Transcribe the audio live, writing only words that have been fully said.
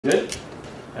Good?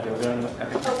 I think we're doing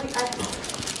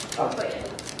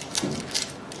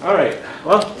All right.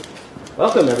 Well,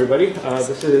 welcome everybody.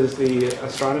 This is the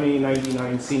Astronomy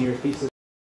 99 Senior Thesis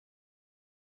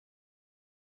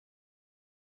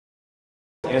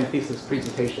and Thesis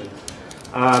presentation.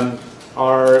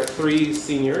 Our three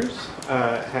seniors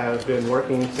have been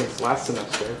working since last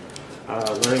semester,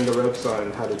 learning the ropes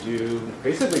on how to do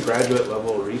basically graduate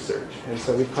level research. And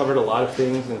so we've covered a lot of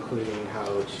things, including how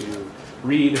to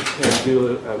read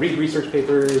research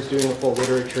papers, doing a full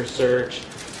literature search,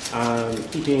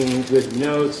 keeping good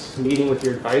notes, meeting with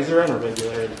your advisor on a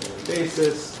regular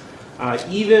basis.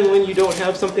 Even when you don't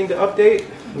have something to update,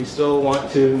 we still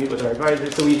want to meet with our advisor.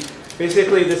 So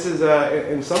basically, this is,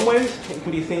 in some ways, it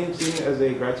can be seen as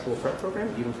a grad school prep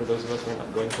program, even for those of us who are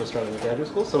not going to astronomy graduate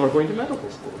school. Some are going to medical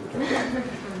school.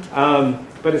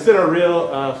 But it's been a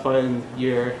real fun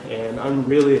year, and I'm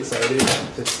really excited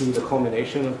to see the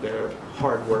culmination of their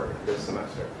hard work this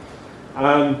semester.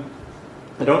 I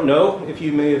don't know if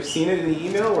you may have seen it in the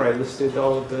email where I listed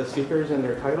all of the speakers and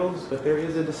their titles, but there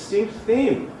is a distinct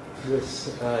theme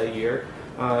this year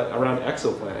around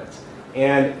exoplanets.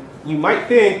 And you might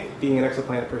think, being an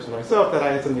exoplanet person myself, that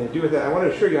I had something to do with it. I want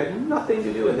to assure you I had nothing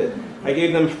to do with it. I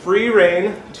gave them free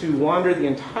rein to wander the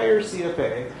entire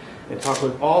CFA and talk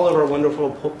with all of our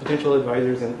wonderful potential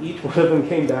advisors, and each one of them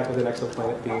came back with an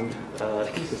exoplanet-themed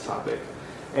thesis topic.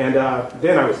 And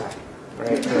then I was happy,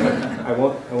 right? So I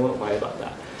won't lie about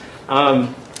that.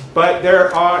 But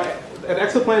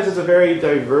exoplanets is a very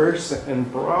diverse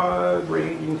and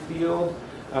broad-ranging field.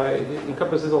 It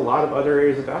encompasses a lot of other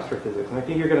areas of astrophysics, and I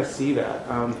think you're going to see that.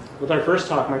 With our first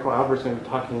talk, Michael Albert is going to be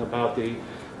talking about the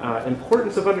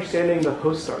importance of understanding the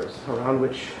host stars around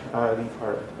which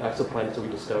our exoplanets that we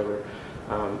discover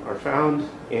are found,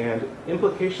 and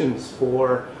implications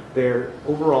for their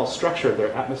overall structure,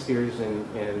 their atmospheres,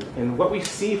 and what we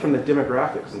see from the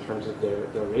demographics in terms of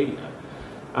their radii.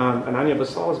 Ananya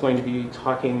Basal is going to be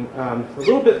talking a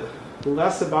little bit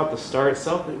less about the star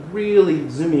itself, but really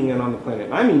zooming in on the planet.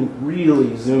 And I mean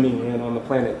really zooming in on the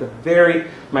planet, the very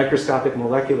microscopic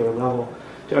molecular level,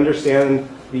 to understand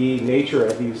the nature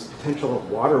of these potential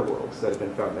water worlds that have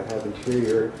been found that have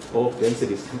interior bulk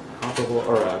densities comparable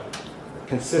or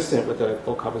consistent with a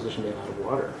full composition made out of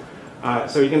water.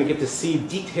 So you're going to get to see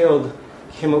detailed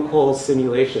chemical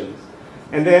simulations.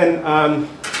 And then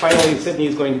finally, Sydney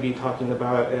is going to be talking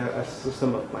about a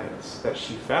system of planets that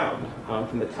she found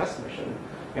from the TESS mission,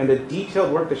 and the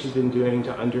detailed work that she's been doing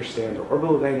to understand their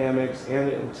orbital dynamics, and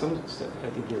in some extent, I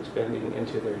think you're expanding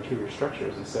into their interior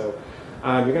structures. And so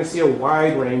you're going to see a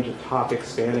wide range of topics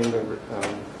spanning the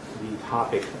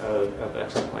topic of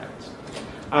exoplanets.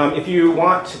 If you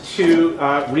want to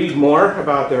read more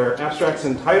about their abstracts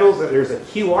and titles, there's a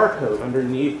QR code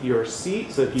underneath your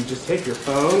seat. So if you just take your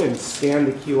phone and scan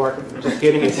the QR code, just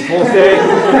kidding, it's a full day.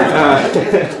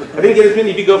 I didn't get as many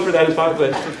if you go for that as possible,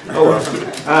 but oh well.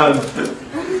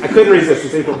 I couldn't resist,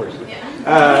 it's April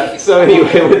 1st. So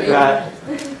anyway, with that,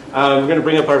 we're going to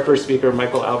bring up our first speaker,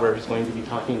 Michael Albert, who's going to be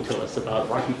talking to us about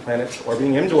rocky planets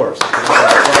orbiting M dwarfs.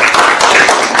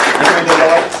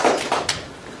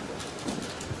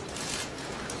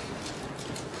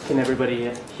 Can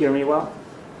everybody hear me well?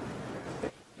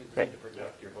 Great.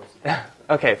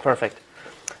 Okay, perfect.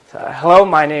 So, hello,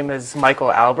 my name is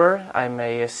Michael Albert. I'm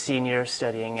a senior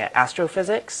studying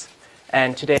astrophysics,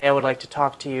 and today I would like to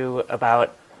talk to you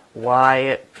about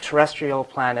why terrestrial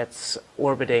planets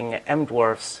orbiting M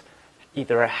dwarfs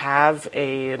either have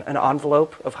an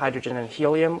envelope of hydrogen and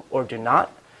helium or do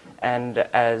not. And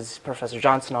as Professor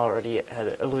Johnson already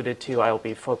had alluded to, I will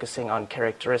be focusing on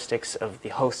characteristics of the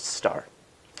host star.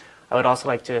 I would also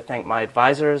like to thank my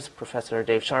advisors, Professor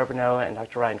Dave Charbonneau and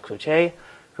Dr. Ryan Cloutier,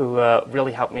 who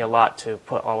really helped me a lot to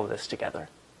put all of this together.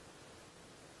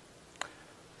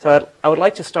 So I would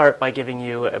like to start by giving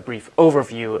you a brief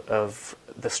overview of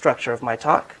the structure of my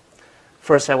talk.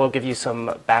 First, I will give you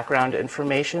some background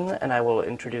information, and I will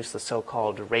introduce the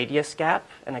so-called radius gap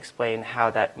and explain how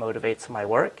that motivates my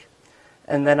work.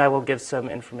 And then I will give some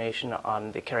information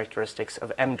on the characteristics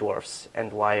of M dwarfs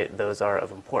and why those are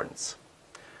of importance.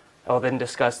 I will then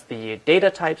discuss the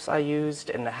data types I used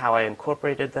and how I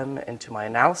incorporated them into my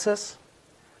analysis.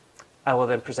 I will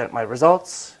then present my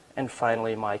results, and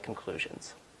finally my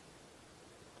conclusions.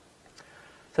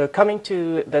 So coming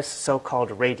to this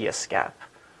so-called radius gap,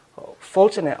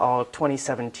 Fulton et al.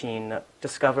 2017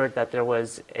 discovered that there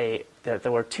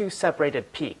were two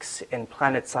separated peaks in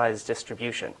planet-size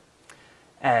distribution.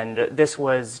 And this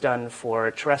was done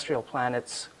for terrestrial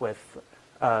planets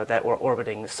that were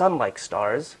orbiting sun-like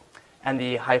stars. And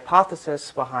the hypothesis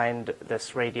behind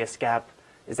this radius gap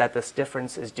is that this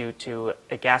difference is due to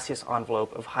a gaseous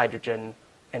envelope of hydrogen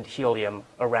and helium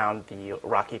around the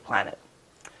rocky planet.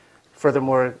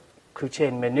 Furthermore,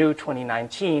 Coutier-Menu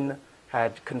 2019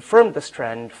 had confirmed this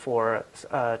trend for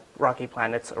rocky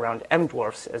planets around M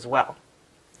dwarfs as well.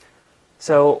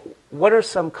 So what are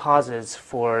some causes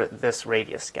for this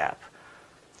radius gap?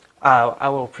 I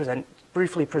will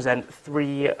briefly present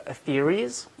three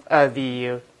theories.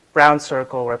 The brown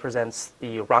circle represents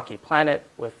the rocky planet,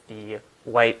 with the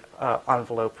white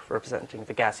envelope representing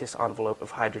the gaseous envelope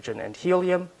of hydrogen and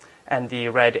helium, and the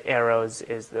red arrows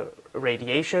is the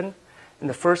radiation. In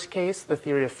the first case, the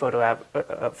theory of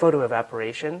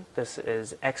photoevaporation, this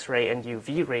is X-ray and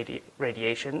UV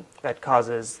radiation that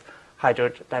causes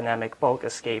hydrodynamic bulk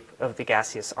escape of the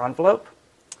gaseous envelope.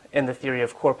 In the theory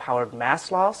of core-powered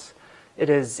mass loss, it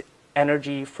is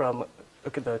energy from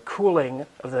the cooling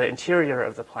of the interior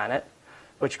of the planet,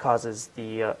 which causes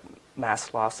the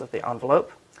mass loss of the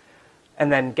envelope.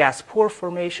 And then gas poor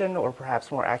formation, or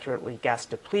perhaps more accurately, gas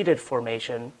depleted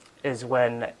formation, is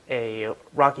when a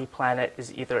rocky planet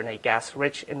is either in a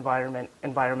gas-rich environment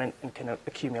and can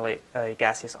accumulate a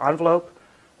gaseous envelope,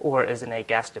 or is in a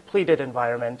gas-depleted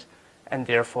environment and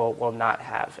therefore will not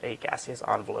have a gaseous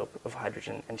envelope of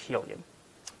hydrogen and helium.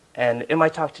 And in my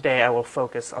talk today, I will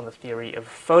focus on the theory of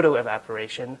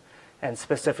photoevaporation, and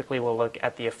specifically will look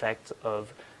at the effects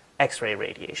of X-ray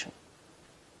radiation.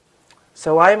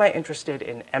 So why am I interested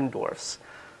in M dwarfs?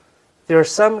 There are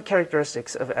some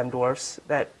characteristics of M dwarfs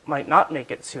that might not make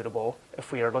it suitable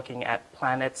if we are looking at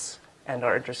planets and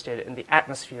are interested in the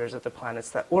atmospheres of the planets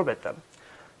that orbit them.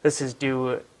 This is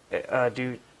due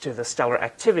to the stellar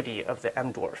activity of the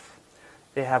M dwarf.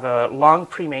 They have a long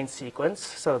pre-main sequence,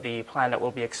 so the planet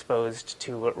will be exposed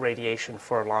to radiation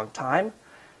for a long time.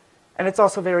 And it's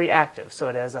also very active, so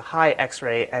it has a high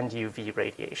X-ray and UV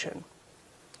radiation.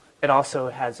 It also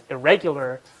has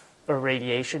irregular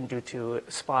radiation due to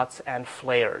spots and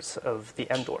flares of the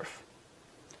M dwarf.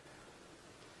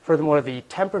 Furthermore, the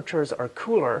temperatures are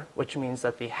cooler, which means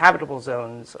that the habitable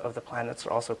zones of the planets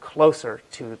are also closer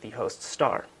to the host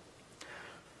star.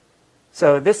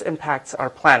 So this impacts our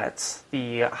planets.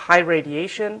 The high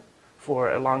radiation for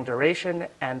a long duration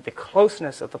and the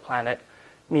closeness of the planet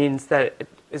means that it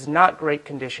is not great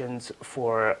conditions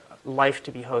for life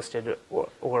to be hosted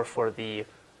or for the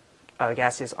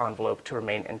gaseous envelope to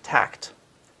remain intact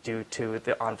due to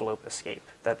the envelope escape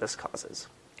that this causes.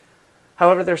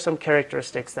 However, there are some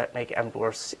characteristics that make M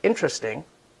dwarfs interesting,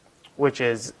 which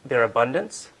is their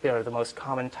abundance. They are the most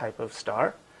common type of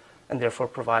star, and therefore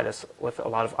provide us with a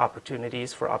lot of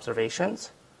opportunities for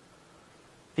observations.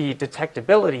 The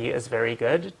detectability is very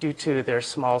good due to their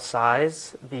small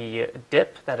size. The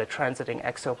dip that a transiting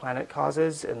exoplanet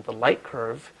causes in the light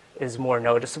curve is more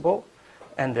noticeable,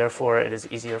 and therefore it is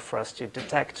easier for us to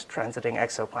detect transiting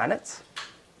exoplanets.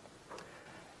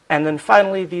 And then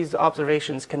finally, these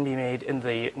observations can be made in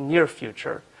the near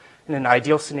future. In an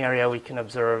ideal scenario, we can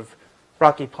observe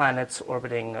rocky planets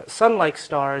orbiting sun-like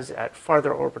stars at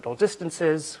farther orbital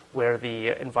distances where the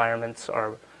environments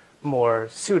are more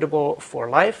suitable for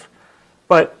life,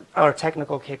 but our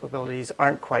technical capabilities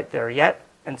aren't quite there yet,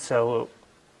 and so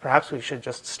perhaps we should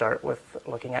just start with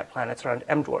looking at planets around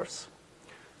M dwarfs.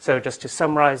 So just to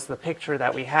summarize the picture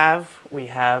that we have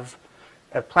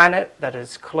a planet that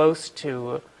is close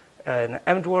to an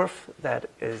M dwarf that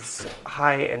is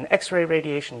high in X-ray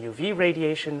radiation, UV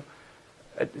radiation.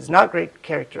 It is not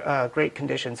great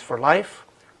conditions for life,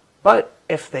 but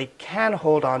if they can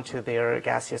hold on to their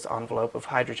gaseous envelope of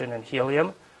hydrogen and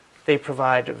helium, they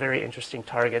provide very interesting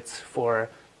targets for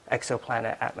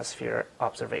exoplanet atmosphere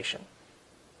observation.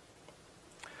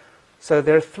 So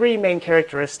there are three main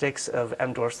characteristics of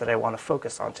M dwarfs that I want to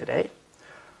focus on today.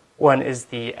 One is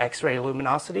the X-ray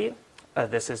luminosity.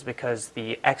 This is because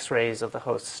the X-rays of the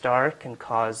host star can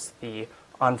cause the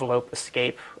envelope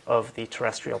escape of the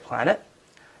terrestrial planet.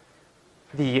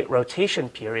 The rotation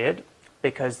period,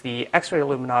 because the X-ray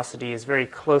luminosity is very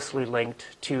closely linked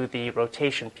to the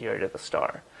rotation period of the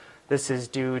star. This is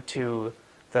due to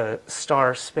the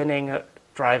star spinning,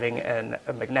 driving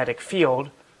a magnetic field,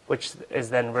 which is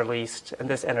then released, and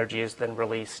this energy is then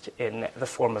released in the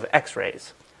form of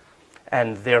X-rays.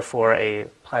 And therefore, a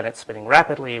planet spinning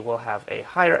rapidly will have a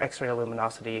higher X-ray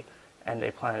luminosity, and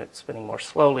a planet spinning more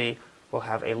slowly will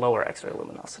have a lower X-ray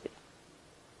luminosity.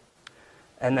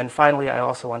 And then finally, I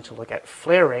also want to look at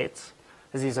flare rates,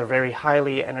 as these are very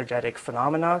highly energetic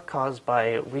phenomena caused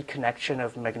by reconnection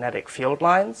of magnetic field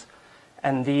lines.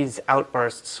 And these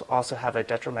outbursts also have a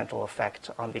detrimental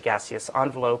effect on the gaseous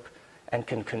envelope and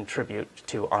can contribute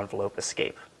to envelope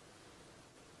escape.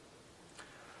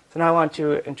 So now I want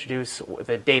to introduce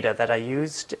the data that I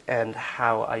used and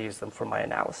how I used them for my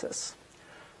analysis.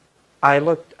 I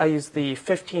used the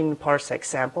 15 parsec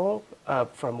sample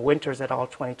from Winters et al.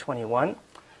 2021.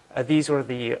 These were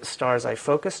the stars I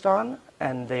focused on,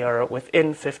 and they are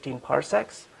within 15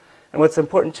 parsecs. And what's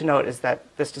important to note is that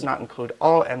this does not include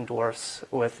all M dwarfs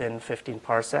within 15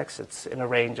 parsecs. It's in a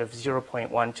range of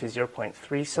 0.1 to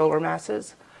 0.3 solar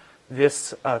masses.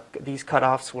 These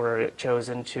cutoffs were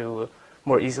chosen to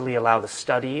more easily allow the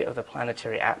study of the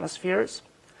planetary atmospheres.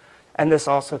 And this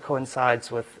also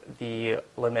coincides with the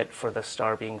limit for the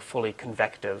star being fully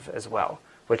convective as well,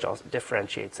 which also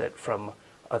differentiates it from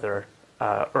other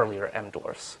earlier M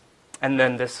dwarfs. And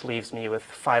then this leaves me with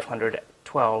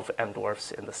 512 M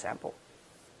dwarfs in the sample.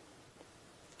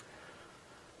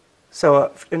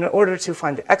 So in order to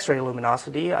find the X-ray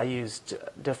luminosity, I used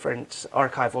different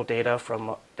archival data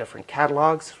from different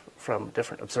catalogs, from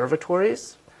different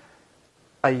observatories.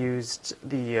 I used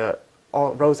the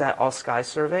Rosat All-Sky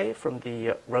Survey from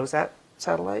the Rosat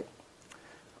satellite.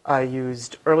 I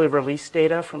used early release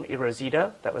data from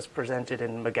eROSITA that was presented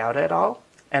in Magauda et al.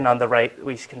 And on the right,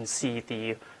 we can see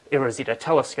the eROSITA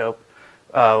telescope,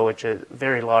 which is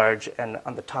very large. And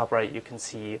on the top right, you can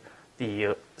see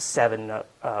the 7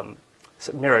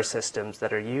 mirror systems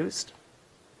that are used.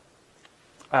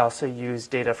 I also used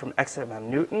data from XMM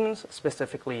Newtons.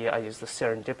 Specifically, I used the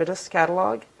Serendipitous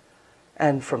catalog.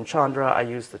 And from Chandra, I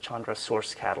used the Chandra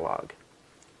source catalog.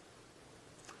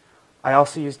 I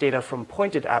also used data from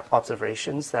pointed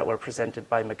observations that were presented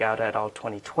by Magauda et al.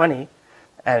 2020.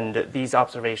 And these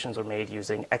observations were made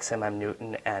using XMM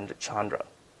Newton and Chandra.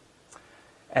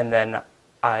 And then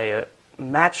I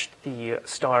matched the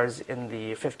stars in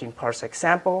the 15 parsec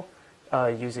sample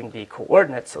using the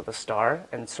coordinates of the star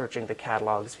and searching the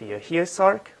catalogs via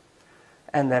HEOSARC.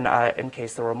 And then in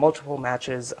case there were multiple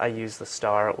matches, I used the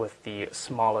star with the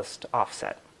smallest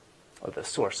offset, or the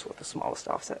source with the smallest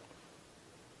offset.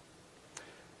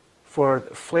 For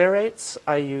flare rates,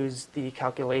 I used the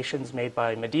calculations made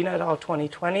by Medina et al.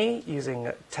 2020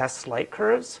 using test light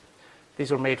curves.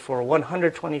 These were made for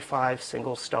 125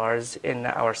 single stars in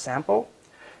our sample.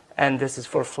 And this is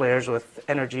for flares with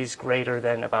energies greater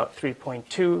than about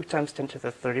 3.2 times 10 to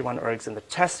the 31 ergs in the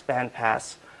test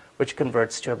bandpass, which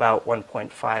converts to about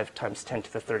 1.5 times 10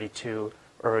 to the 32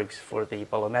 ergs for the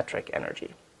bolometric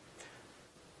energy.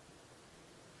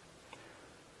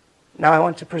 Now I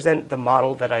want to present the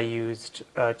model that I used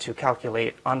to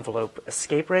calculate envelope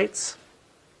escape rates.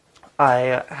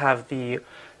 I have the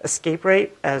escape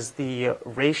rate as the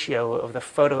ratio of the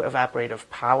photoevaporative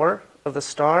power of the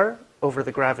star over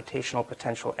the gravitational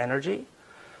potential energy.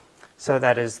 So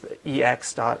that is the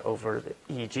EX dot over the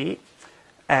EG.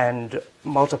 And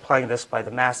multiplying this by the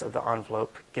mass of the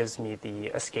envelope gives me the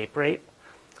escape rate.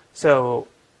 So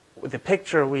the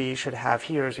picture we should have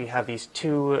here is we have these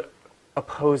two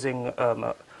opposing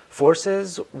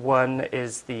forces. One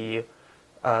is the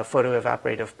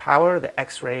photoevaporative power, the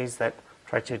X-rays that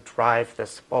try to drive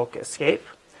this bulk escape,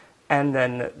 and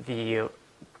then the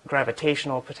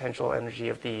gravitational potential energy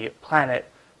of the planet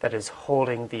that is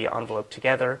holding the envelope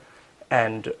together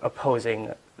and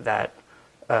opposing that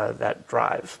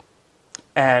drive.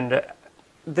 And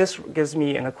this gives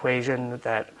me an equation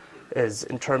that is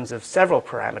in terms of several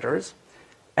parameters.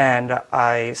 And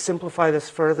I simplify this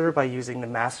further by using the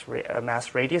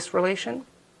mass-radius relation.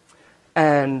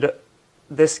 And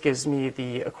this gives me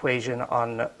the equation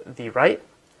on the right.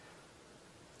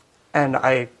 And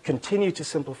I continue to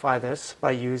simplify this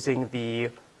by using the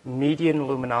median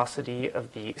luminosity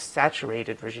of the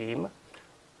saturated regime.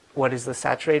 What is the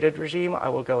saturated regime? I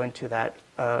will go into that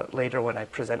later when I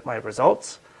present my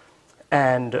results.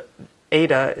 And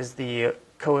eta is the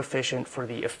coefficient for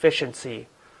the efficiency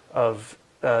of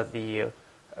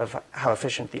how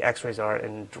efficient the X-rays are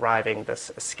in driving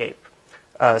this escape.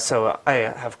 So I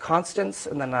have constants,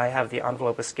 and then I have the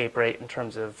envelope escape rate in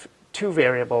terms of two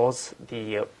variables,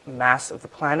 the mass of the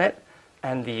planet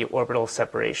and the orbital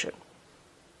separation.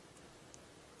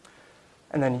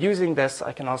 And then using this,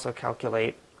 I can also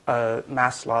calculate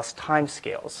mass loss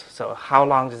timescales. So how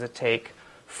long does it take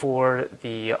for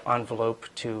the envelope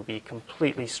to be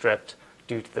completely stripped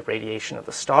due to the radiation of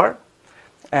the star?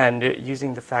 And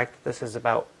using the fact that this is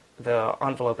about, the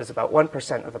envelope is about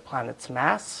 1% of the planet's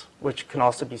mass, which can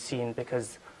also be seen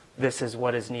because this is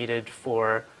what is needed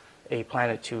for a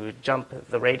planet to jump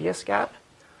the radius gap,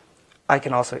 I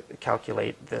can also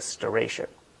calculate this duration.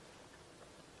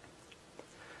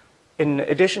 In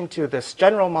addition to this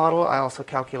general model, I also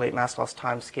calculate mass loss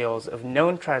timescales of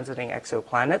known transiting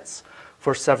exoplanets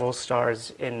for several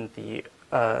stars in the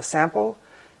sample.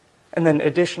 And then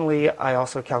additionally, I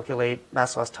also calculate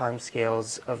mass loss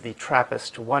timescales of the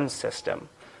TRAPPIST-1 system.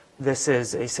 This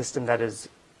is a system that is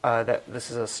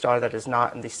this is a star that is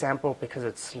not in the sample because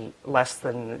it's less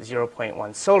than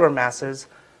 0.1 solar masses,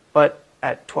 but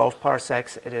at 12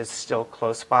 parsecs, it is still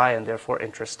close by and therefore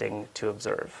interesting to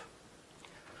observe.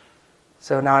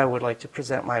 So now I would like to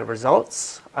present my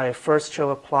results. I first show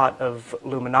a plot of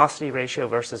luminosity ratio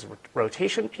versus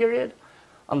rotation period.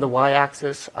 On the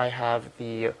y-axis, I have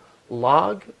the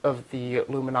log of the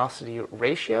luminosity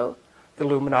ratio. The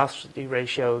luminosity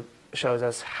ratio shows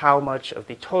us how much of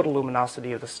the total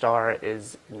luminosity of the star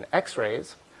is in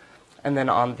X-rays. And then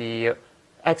on the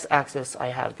x-axis, I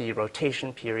have the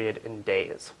rotation period in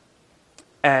days.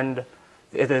 And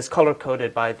it is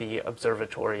color-coded by the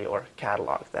observatory or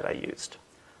catalog that I used.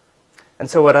 And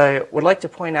so what I would like to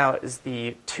point out is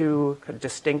the two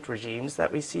distinct regimes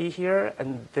that we see here,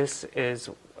 and this is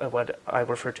what I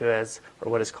refer to as,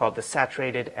 or what is called the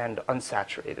saturated and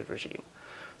unsaturated regime.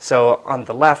 So on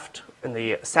the left, in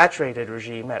the saturated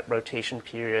regime at rotation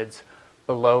periods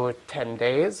below 10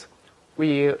 days,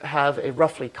 we have a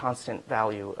roughly constant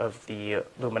value of the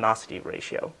luminosity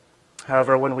ratio.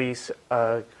 However, when we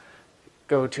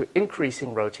go to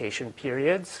increasing rotation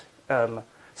periods,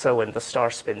 so when the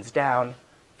star spins down,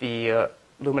 the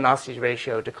luminosity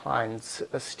ratio declines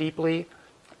steeply,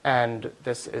 and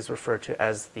this is referred to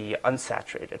as the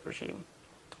unsaturated regime.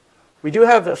 We do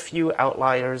have a few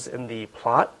outliers in the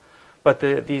plot, but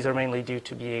these are mainly due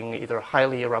to being either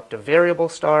highly eruptive variable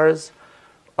stars,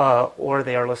 or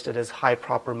they are listed as high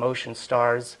proper motion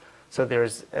stars, so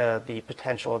there's the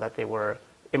potential that they were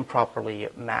improperly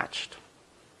matched.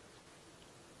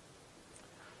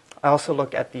 I also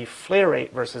look at the flare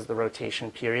rate versus the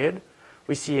rotation period.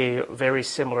 We see a very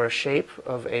similar shape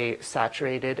of a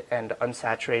saturated and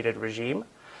unsaturated regime.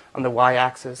 On the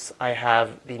y-axis, I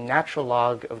have the natural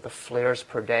log of the flares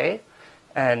per day,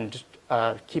 and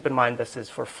keep in mind this is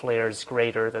for flares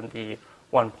greater than the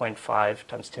 1.5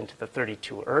 times 10 to the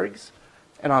 32 ergs.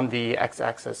 And on the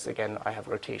x-axis, again, I have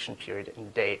rotation period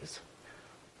in days.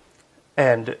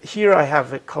 And here I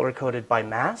have it color-coded by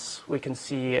mass. We can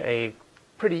see a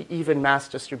pretty even mass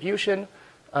distribution.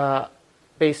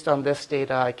 Based on this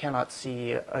data, I cannot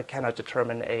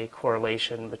determine a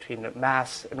correlation between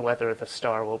mass and whether the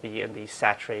star will be in the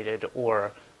saturated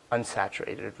or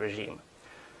unsaturated regime.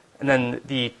 And then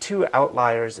the two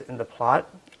outliers in the plot,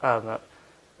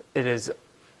 it is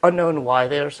unknown why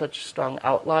they are such strong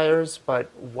outliers,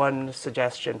 but one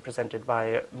suggestion presented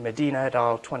by Medina et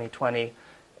al. 2020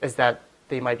 is that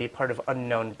they might be part of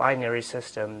unknown binary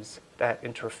systems that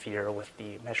interfere with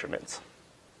the measurements.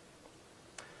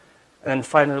 And then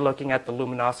finally, looking at the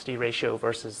luminosity ratio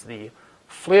versus the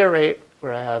flare rate,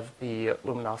 where I have the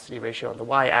luminosity ratio on the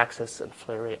y-axis and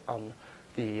flare rate on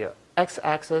the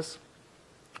x-axis,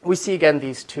 we see again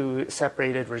these two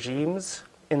separated regimes.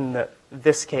 In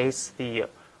this case, the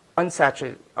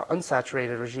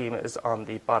unsaturated regime is on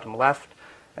the bottom left,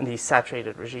 and the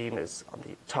saturated regime is on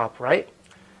the top right.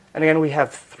 And again, we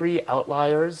have three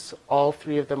outliers. All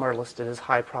three of them are listed as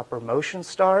high proper motion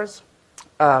stars.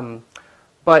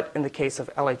 But in the case of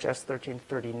LHS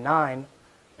 1339,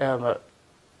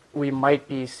 we might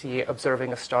be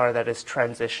observing a star that is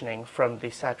transitioning from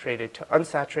the saturated to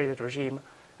unsaturated regime,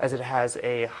 as it has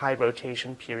a high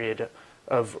rotation period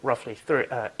of roughly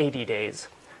 80 days.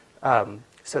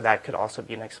 So that could also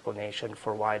be an explanation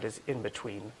for why it is in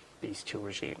between these two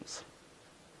regimes.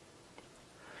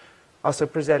 I also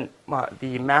present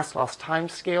the mass loss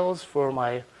timescales for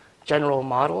my general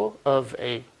model of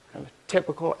a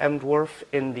typical M dwarf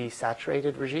in the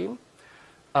saturated regime.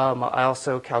 I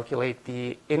also calculate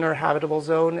the inner habitable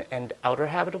zone and outer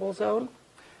habitable zone,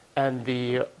 and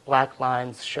the black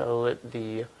lines show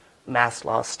the mass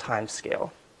loss timescale.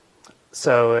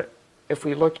 So if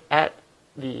we look at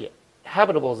the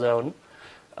habitable zone,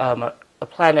 a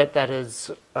planet that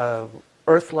is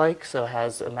Earth-like, so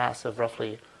has a mass of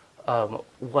roughly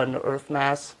 1 Earth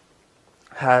mass,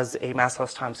 has a mass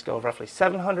loss timescale of roughly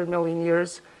 700 million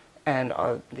years, and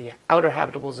the outer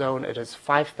habitable zone, it is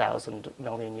 5,000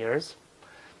 million years.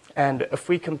 And if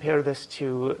we compare this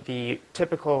to the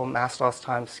typical mass loss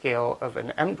timescale of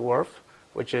an M dwarf,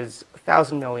 which is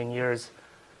 1,000 million years,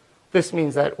 this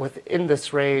means that within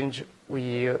this range,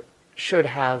 we should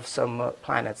have some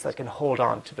planets that can hold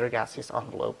on to their gaseous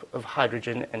envelope of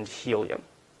hydrogen and helium.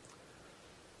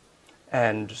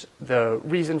 And the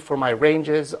reason for my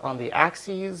ranges on the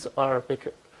axes are,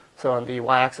 so on the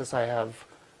y-axis I have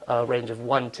a range of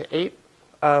 1 to 8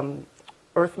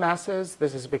 Earth masses.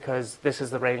 This is because this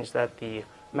is the range that the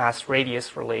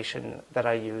mass-radius relation that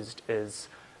I used is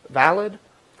valid.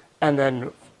 And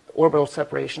then orbital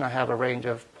separation, I have a range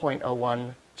of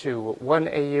 0.01 to 1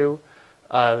 AU.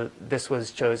 This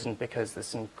was chosen because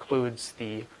this includes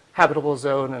the habitable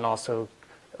zone and also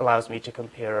allows me to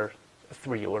compare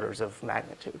 3 orders of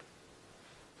magnitude.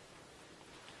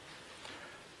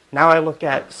 Now I look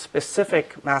at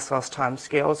specific mass loss time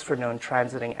scales for known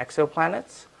transiting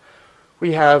exoplanets.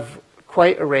 We have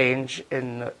quite a range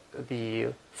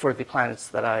for the planets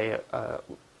that I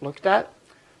looked at.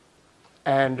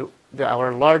 And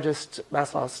our largest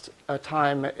mass loss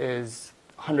time is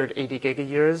 180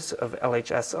 gigayears of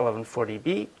LHS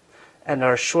 1140b. And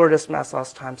our shortest mass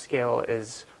loss time scale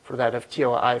is for that of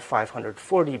TOI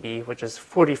 540b, which is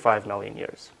 45 million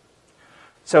years.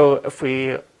 So if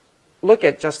we look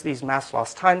at just these mass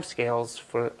loss time scales,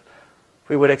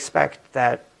 we would expect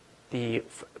that the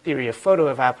theory of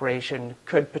photoevaporation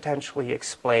could potentially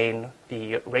explain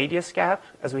the radius gap,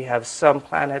 as we have some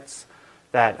planets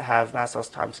that have mass loss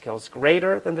timescales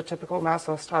greater than the typical mass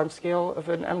loss timescale of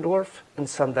an M dwarf, and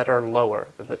some that are lower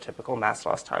than the typical mass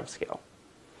loss timescale.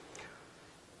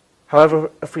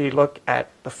 However, if we look at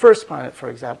the first planet, for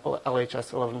example,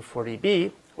 LHS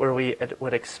 1140b, where we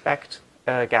would expect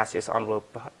a gaseous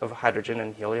envelope of hydrogen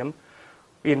and helium,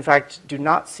 we in fact do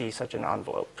not see such an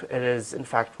envelope. It is in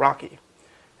fact rocky.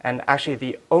 And actually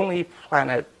the only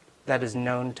planet that is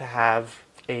known to have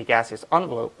a gaseous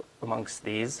envelope amongst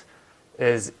these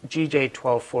is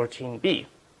GJ1214b.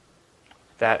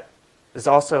 That is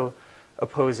also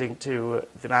opposing to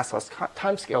the mass loss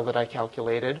timescale that I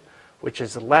calculated, which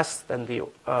is less than the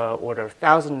order of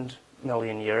 1,000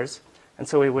 million years. And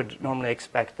so we would normally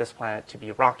expect this planet to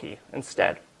be rocky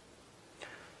instead.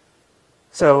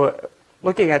 So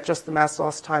looking at just the mass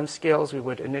loss timescales, we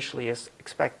would initially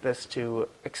expect this to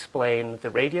explain the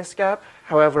radius gap.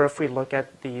 However, if we look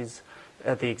at these,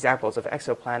 the examples of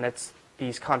exoplanets,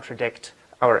 these contradict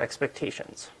our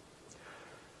expectations.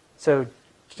 So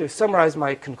to summarize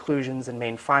my conclusions and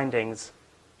main findings,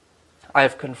 I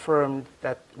have confirmed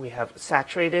that we have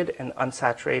saturated and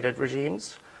unsaturated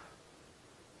regimes.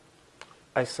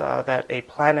 I saw that a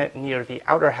planet near the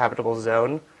outer habitable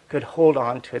zone could hold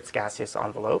on to its gaseous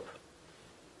envelope.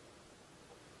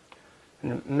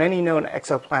 And many known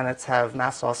exoplanets have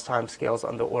mass loss timescales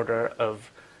on the order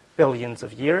of billions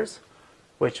of years,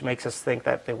 which makes us think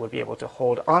that they would be able to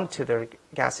hold on to their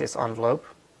gaseous envelope.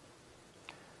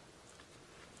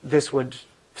 This would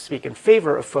speak in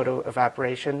favor of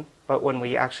photoevaporation, but when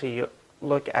we actually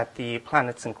look at the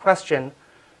planets in question,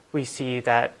 we see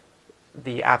that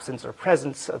the absence or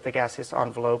presence of the gaseous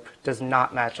envelope does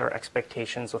not match our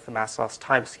expectations with the mass loss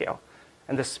timescale.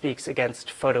 And this speaks against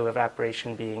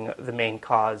photoevaporation being the main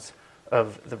cause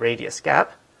of the radius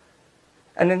gap,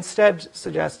 and instead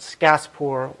suggests gas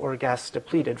poor or gas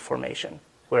depleted formation,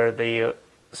 where the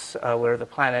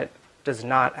planet does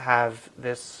not have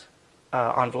this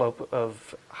envelope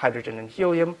of hydrogen and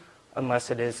helium unless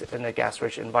it is in a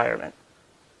gas-rich environment.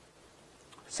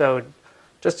 So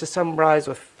just to summarize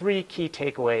with 3 key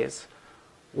takeaways.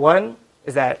 One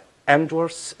is that M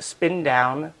dwarfs spin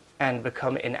down and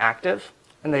become inactive,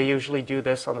 and they usually do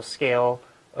this on a scale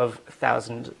of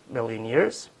 1,000 million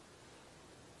years.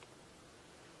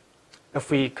 If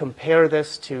we compare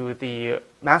this to the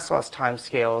mass loss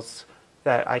timescales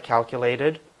that I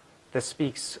calculated, this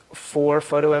speaks for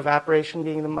photoevaporation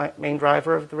being the main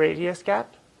driver of the radius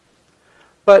gap.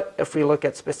 But if we look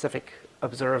at specific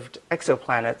observed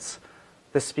exoplanets,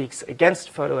 this speaks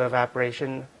against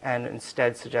photoevaporation and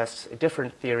instead suggests a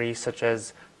different theory, such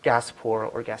as gas poor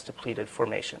or gas depleted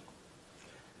formation.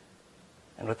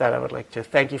 And with that, I would like to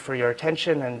thank you for your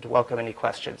attention and welcome any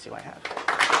questions you might have.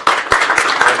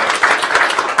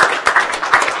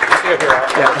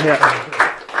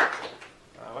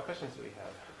 What questions do we have?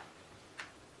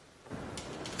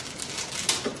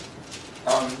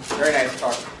 Very nice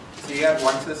talk. So you had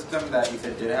one system that you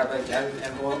said did have a gaseous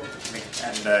envelope,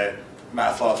 and the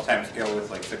mass loss time scale was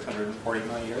like 640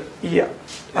 million years? Yeah.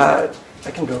 I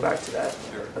can go back to that.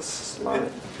 Sure. Is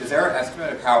there an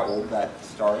estimate of how old that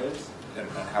star is and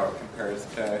how it compares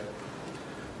to?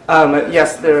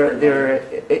 Yes, there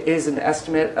is an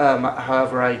estimate.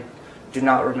 However, I do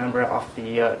not remember off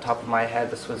the top of my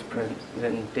head. This was printed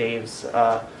in Dave's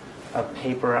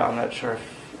paper. I'm not sure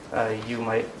if you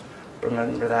might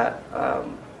remember that.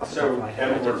 Off the top of my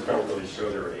head. M dwarfs don't really show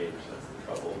their age. That's the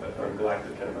trouble. But from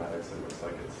galactic kinematics, it looks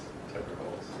like it's typical.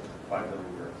 It's 5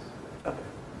 million years. Okay.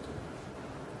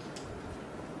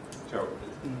 So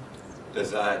does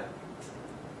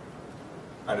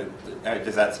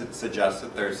that suggest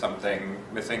that there's something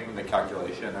missing from the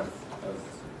calculation of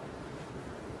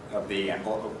the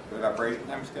envelope evaporation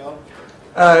time scale?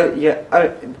 Yeah,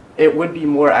 it would be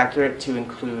more accurate to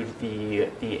include the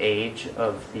age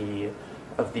of the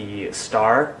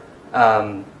star.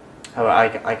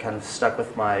 However, I kind of stuck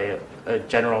with my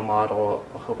general model,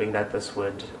 hoping that this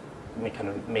would kind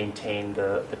of maintain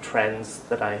the trends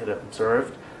that I had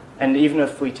observed. And even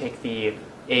if we take the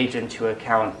age into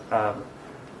account,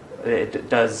 it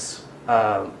does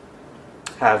have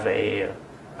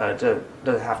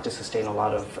does have to sustain a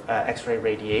lot of X-ray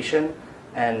radiation,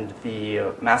 and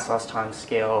the mass loss time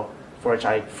scale, for which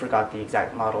I forgot the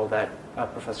exact model that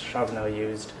Professor Charbonneau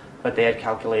used, but they had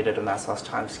calculated a mass loss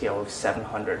time scale of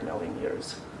 700 million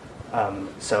years.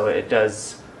 So it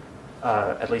does,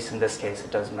 at least in this case,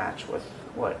 it does match with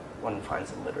what one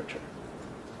finds in literature.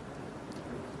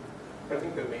 I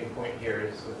think the main point here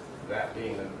is with that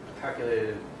being a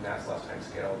calculated mass loss time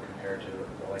scale compared to the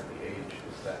likely age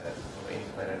is that any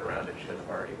planet around it should have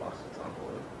already lost its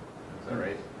envelope. Is that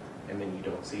right? And then you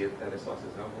don't see it that it's lost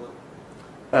its envelope?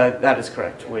 That is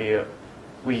correct. We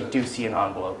do see an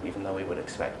envelope, even though we would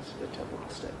expect it to have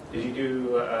lost it. Did you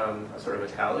do a sort of a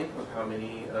tally of how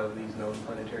many of these known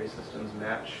planetary systems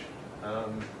match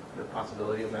the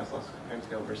possibility of mass loss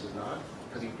timescale versus not?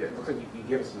 Because it looks like you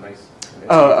gave us some nice.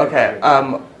 Oh, okay.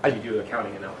 You do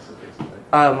accounting analysis, basically.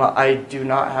 I do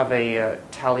not have a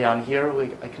tally on here.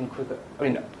 I can quickly. I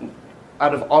mean,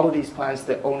 out of all of these planets,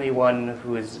 the only one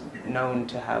who is known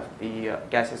to have the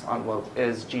gaseous envelope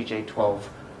is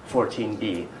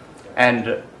GJ1214b.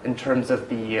 And in terms of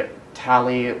the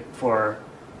tally for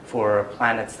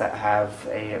planets that have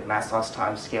a mass loss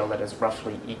time scale that is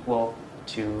roughly equal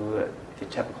to the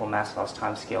typical mass loss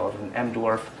time scale of an M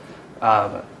dwarf,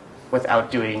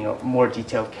 without doing more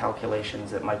detailed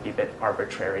calculations, it might be a bit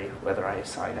arbitrary whether I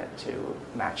assign it to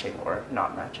matching or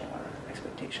not matching our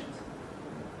expectations.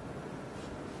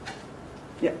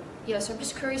 Yeah. Yeah, so I'm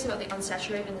just curious about the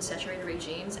unsaturated and the saturated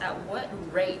regimes. At what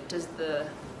rate does the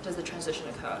transition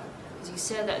occur? Because you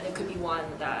said that there could be one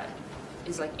that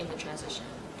is like in the transition.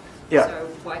 Yeah. So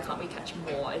why can't we catch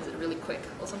more? Is it really quick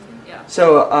or something? Yeah.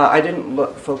 So I didn't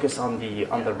focus on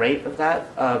the rate of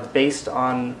that, based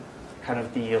on kind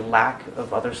of the lack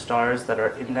of other stars that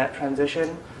are in that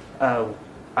transition.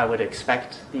 I would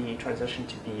expect the transition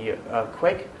to be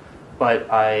quick, but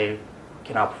I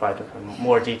cannot provide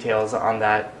more details on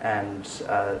that, and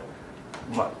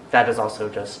that is also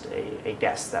just a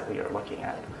guess that we are looking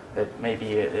at. That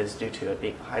maybe it is due to a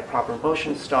big high proper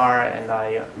motion star, and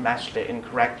I matched it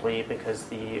incorrectly because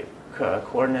the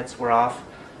coordinates were off.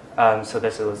 So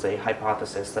this was a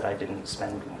hypothesis that I didn't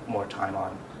spend more time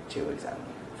on to examine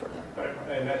further. But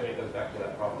I imagine it goes back to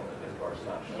that problem that Invar's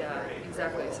not showing Yeah, their age.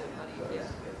 exactly. Well. So how do you, yeah.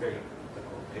 It's very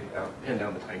difficult to pin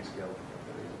down the time scale.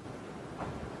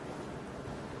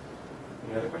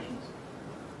 Any other questions?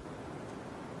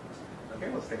 Okay,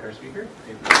 let's thank our speaker.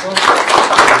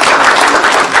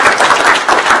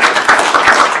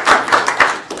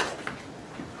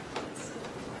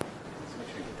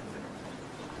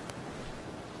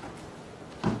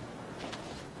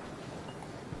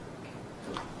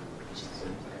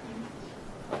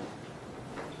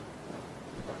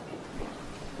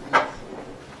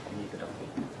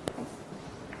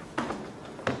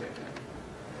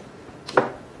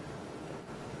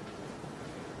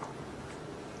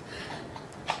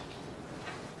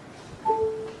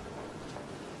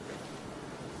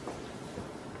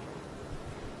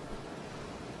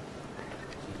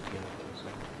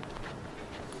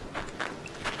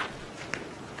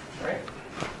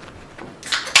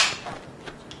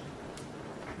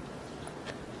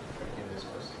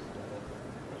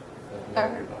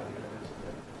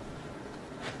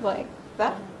 Like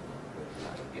that? Yeah,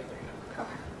 there you go.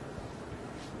 Okay.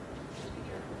 Just be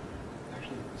careful.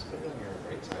 Actually, spin it on your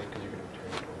right side because you're going to turn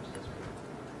towards this way.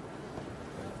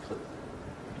 Flip.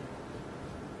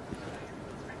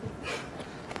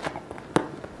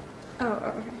 Oh,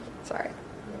 okay. Sorry.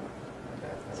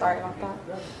 Sorry about that.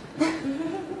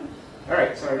 All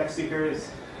right, so our next speaker is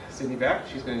Sydney Beck.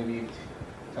 She's going to be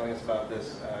telling us about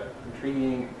this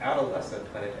intriguing adolescent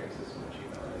planetary system that she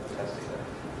found in the test data.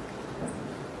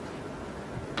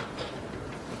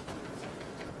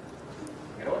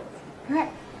 Okay.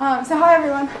 So hi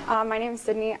everyone. My name is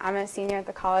Sydney. I'm a senior at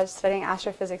the college studying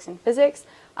astrophysics and physics.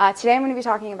 Today I'm going to be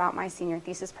talking about my senior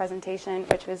thesis presentation,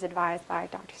 which was advised by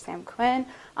Dr. Sam Quinn,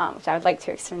 which I would like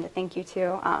to extend a thank you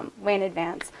to way in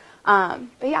advance. But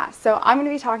yeah, so I'm going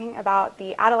to be talking about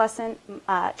the adolescent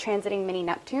transiting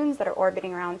mini-Neptunes that are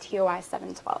orbiting around TOI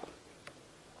 712.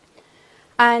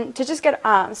 And to just get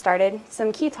started,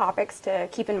 some key topics to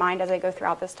keep in mind as I go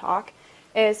throughout this talk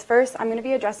is first, I'm going to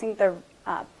be addressing the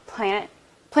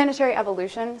planetary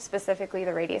evolution, specifically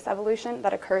the radius evolution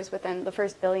that occurs within the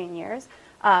first billion years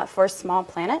for small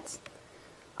planets.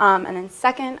 And then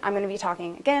second, I'm going to be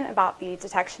talking again about the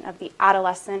detection of the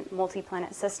adolescent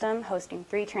multi-planet system hosting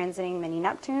 3 transiting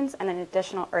mini-Neptunes and an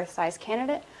additional Earth-sized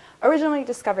candidate originally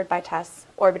discovered by TESS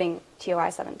orbiting TOI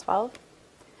 712.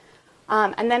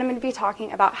 And then I'm going to be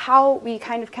talking about how we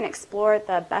kind of can explore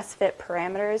the best fit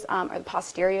parameters or the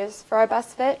posteriors for our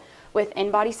best fit with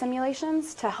in-body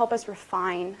simulations to help us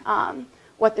refine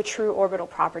what the true orbital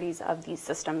properties of these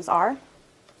systems are.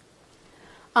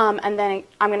 And then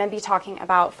I'm going to be talking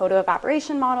about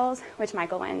photoevaporation models, which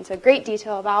Michael went into great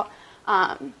detail about,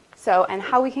 and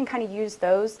how we can kind of use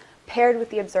those paired with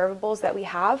the observables that we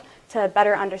have to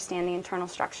better understand the internal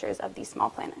structures of these small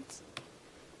planets.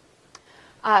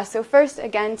 So first,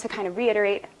 again, to kind of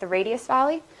reiterate the radius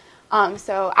valley.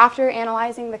 So after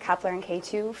analyzing the Kepler and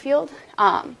K2 field,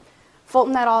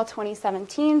 Fulton et al.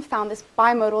 2017 found this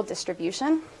bimodal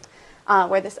distribution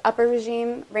where this upper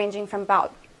regime ranging from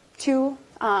about 2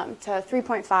 to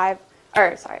 3.5,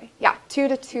 or sorry, yeah, 2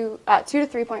 to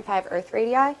 3.5 Earth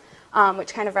radii,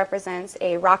 which kind of represents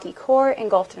a rocky core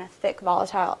engulfed in a thick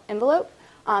volatile envelope,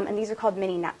 and these are called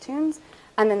mini-Neptunes.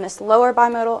 And then this lower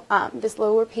bimodal, this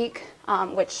lower peak,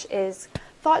 which is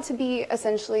thought to be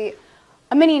essentially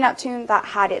a mini-Neptune that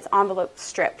had its envelope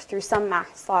stripped through some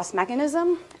mass loss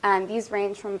mechanism, and these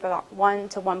range from about 1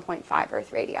 to 1.5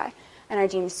 Earth radii, and are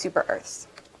deemed super-Earths.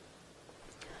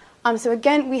 So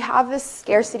again, we have this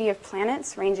scarcity of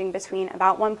planets ranging between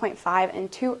about 1.5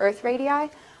 and 2 Earth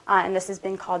radii, and this has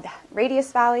been called the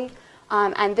radius valley.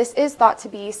 And this is thought to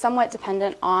be somewhat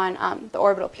dependent on the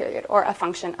orbital period, or a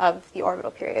function of the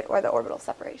orbital period, or the orbital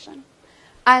separation.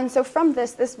 And so from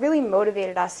this really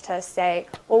motivated us to say,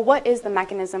 well, what is the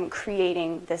mechanism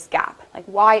creating this gap? Like,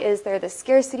 why is there this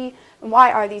scarcity, and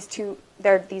why are these two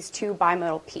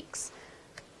bimodal peaks?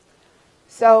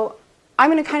 So I'm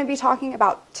going to kind of be talking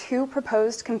about 2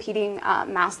 proposed competing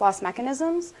mass loss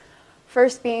mechanisms.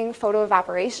 First being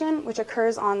photoevaporation, which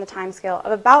occurs on the timescale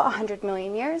of about 100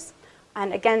 million years.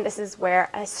 And again, this is where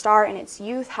a star in its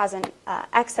youth has an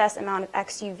excess amount of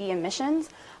XUV emissions,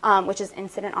 which is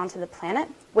incident onto the planet,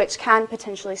 which can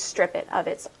potentially strip it of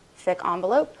its thick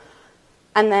envelope.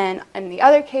 And then in the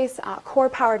other case,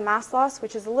 core-powered mass loss,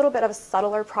 which is a little bit of a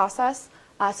subtler process.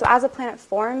 So as a planet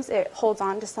forms, it holds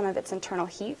on to some of its internal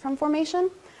heat from formation.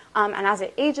 And as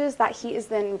it ages, that heat is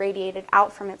then radiated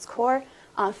out from its core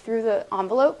through the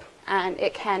envelope. And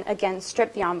it can, again,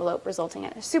 strip the envelope, resulting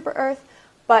in a super-Earth.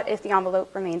 But if the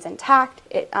envelope remains intact,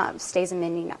 it stays a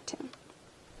mini-Neptune.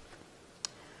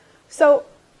 So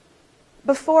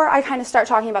before I kind of start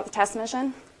talking about the TESS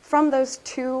mission, from those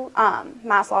 2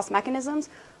 mass loss mechanisms,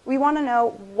 we want to know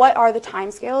what are the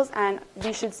timescales, and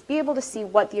we should be able to see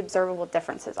what the observable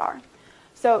differences are.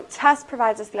 So TESS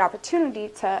provides us the opportunity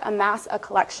to amass a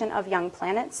collection of young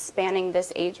planets spanning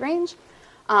this age range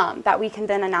that we can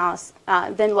then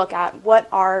then look at what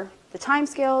are the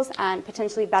timescales and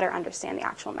potentially better understand the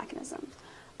actual mechanism.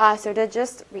 So to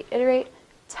just reiterate,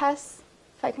 TESS,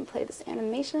 if I can play this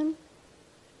animation.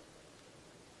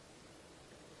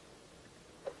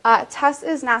 TESS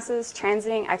is NASA's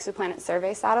Transiting Exoplanet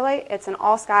Survey satellite. It's an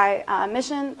all-sky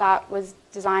mission that was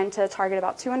designed to target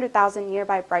about 200,000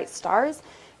 nearby bright stars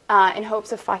in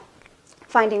hopes of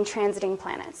finding transiting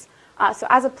planets. So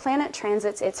as a planet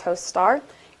transits its host star,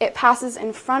 it passes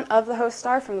in front of the host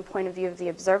star from the point of view of the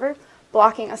observer,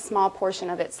 blocking a small portion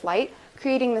of its light,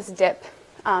 creating this dip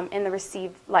in the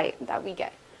received light that we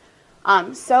get.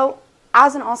 So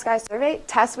as an all-sky survey,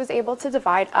 TESS was able to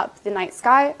divide up the night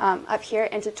sky up here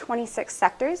into 26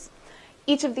 sectors,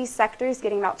 each of these sectors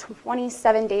getting about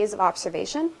 27 days of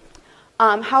observation.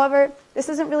 However, this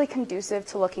isn't really conducive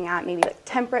to looking at maybe like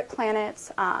temperate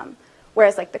planets,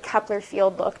 whereas like the Kepler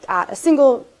field looked at a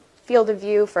single field of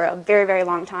view for a very, very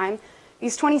long time.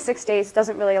 These 26 days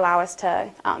doesn't really allow us to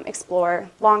explore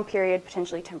long period,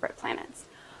 potentially temperate planets.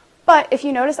 But if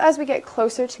you notice, as we get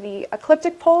closer to the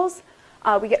ecliptic poles,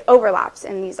 we get overlaps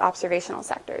in these observational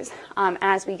sectors.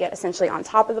 As we get essentially on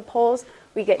top of the poles,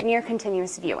 we get near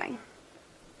continuous viewing.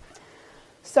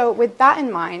 So with that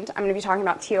in mind, I'm going to be talking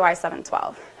about TOI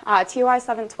 712. TOI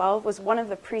 712 was one of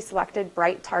the pre-selected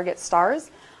bright target stars,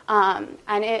 and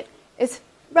it is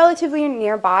relatively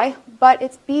nearby, but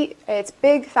its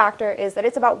big factor is that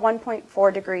it's about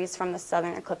 1.4 degrees from the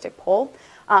southern ecliptic pole,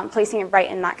 placing it right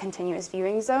in that continuous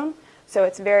viewing zone. So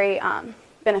it's very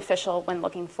beneficial when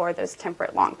looking for those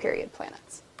temperate long period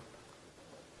planets.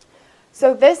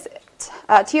 So this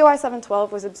TOI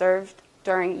 712 was observed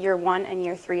during year 1 and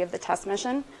year 3 of the TESS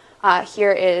mission.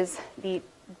 Here is the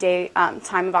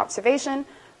time of observation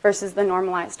versus the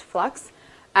normalized flux.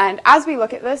 And as we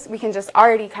look at this, we can just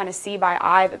already kind of see by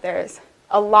eye that there's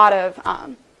a lot of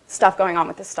stuff going on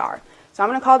with the star. So I'm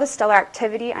going to call this stellar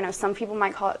activity. I know some people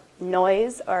might call it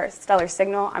noise or stellar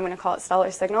signal. I'm going to call it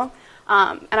stellar signal.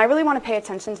 And I really want to pay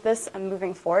attention to this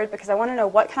moving forward because I want to know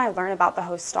what can I learn about the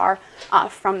host star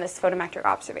from this photometric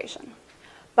observation.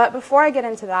 But before I get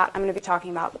into that, I'm going to be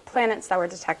talking about the planets that were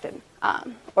detected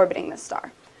orbiting this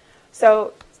star.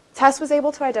 So TESS was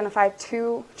able to identify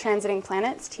 2 transiting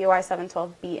planets, TOI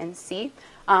 712b and c,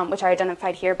 which are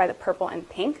identified here by the purple and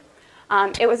pink.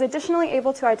 It was additionally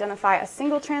able to identify a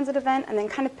single transit event and then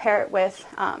kind of pair it with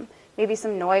maybe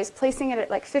some noise, placing it at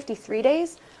like 53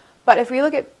 days. But if we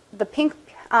look at the pink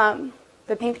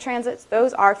transits,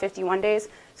 those are 51 days.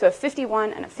 So a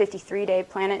 51 and a 53-day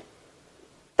planet,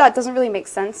 that doesn't really make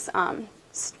sense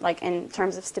like in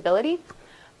terms of stability.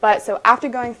 But so after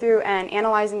going through and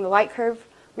analyzing the light curve,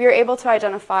 we were able to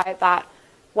identify that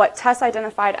what TESS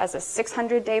identified as a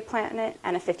 600-day planet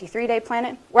and a 53-day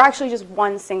planet were actually just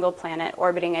one single planet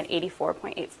orbiting at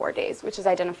 84.84 days, which is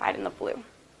identified in the blue.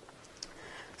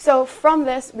 So from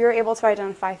this, we were able to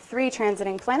identify 3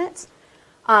 transiting planets.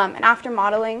 And after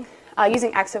modeling,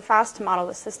 using ExoFast to model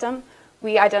the system,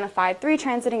 we identified 3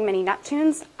 transiting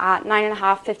mini-Neptunes at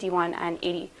 9.5, 51,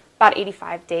 and about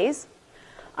 85 days.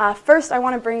 First, I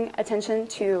want to bring attention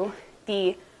to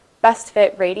the best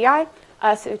fit radii.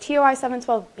 So TOI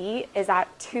 712b is at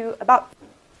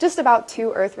just about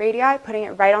 2 Earth radii, putting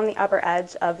it right on the upper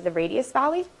edge of the radius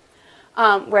valley,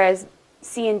 whereas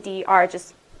C and D are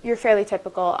just your fairly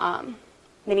typical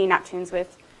mini-Neptunes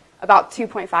with about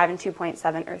 2.5 and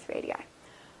 2.7 Earth radii.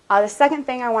 The second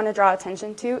thing I want to draw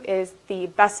attention to is the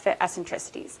best fit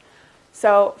eccentricities.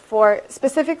 So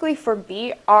specifically for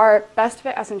B, our best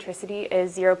fit eccentricity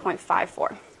is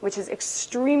 0.54, which is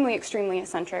extremely, extremely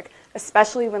eccentric,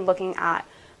 especially when looking at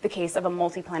the case of a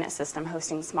multi-planet system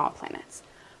hosting small planets.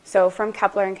 So from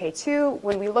Kepler and K2,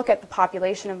 when we look at the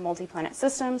population of multi-planet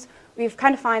systems, we've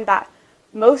kind of find that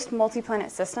most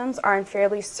multi-planet systems are in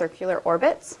fairly circular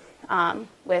orbits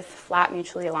with flat,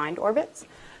 mutually aligned orbits.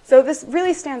 So this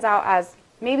really stands out as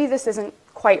maybe this isn't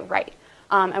quite right.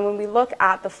 And when we look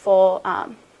at the full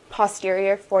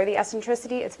posterior for the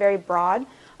eccentricity, it's very broad,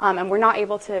 and we're not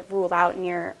able to rule out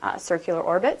near circular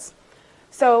orbits.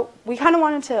 So we kind of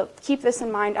wanted to keep this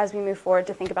in mind as we move forward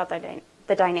to think about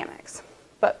the dynamics.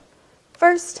 But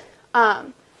first,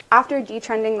 after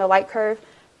detrending the light curve,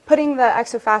 putting the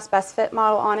ExoFast best fit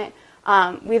model on it,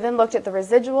 we then looked at the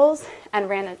residuals and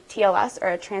ran a TLS, or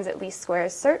a transit least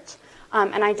squares search,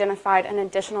 and identified an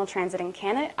additional transiting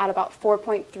candidate at about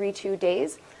 4.32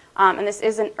 days. And this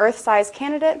is an Earth-sized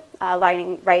candidate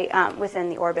lying right within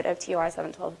the orbit of TOI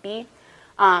 712b.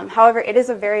 However, it is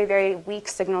a very, very weak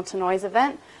signal-to-noise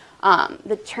event.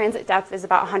 The transit depth is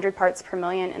about 100 parts per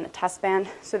million in the test band,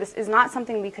 so this is not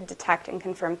something we could detect and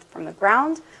confirm from the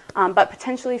ground, but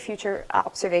potentially future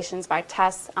observations by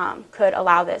TESS could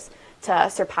allow this to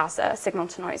surpass a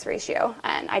signal-to-noise ratio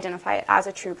and identify it as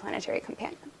a true planetary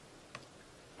companion.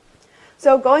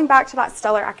 So going back to that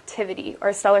stellar activity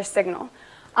or stellar signal,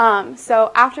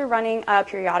 so after running a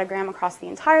periodogram across the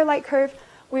entire light curve,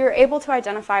 we were able to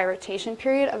identify a rotation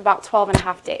period of about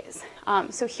 12.5 days.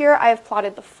 So here I have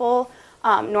plotted the full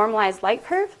normalized light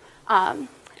curve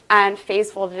and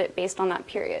phase folded it based on that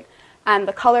period. And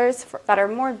the colors that are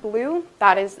more blue,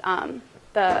 that is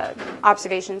the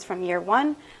observations from year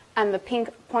 1, and the pink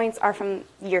points are from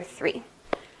year 3.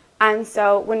 And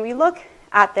so when we look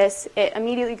at this, it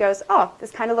immediately goes, oh, this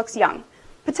kind of looks young,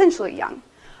 potentially young.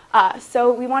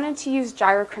 So we wanted to use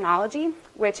gyrochronology,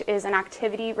 which is an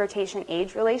activity rotation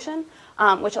age relation,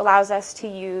 which allows us to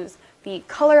use the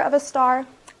color of a star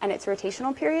and its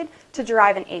rotational period to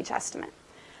derive an age estimate.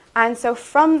 And so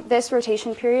from this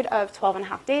rotation period of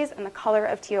 12.5 days and the color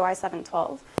of TOI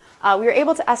 712, we were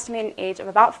able to estimate an age of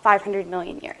about 500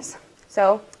 million years.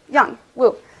 So young,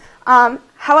 woo.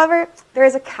 However, there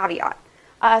is a caveat.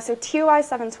 So TOI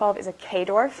 712 is a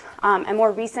K-dwarf, and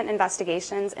more recent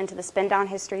investigations into the spin-down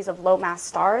histories of low-mass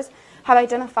stars have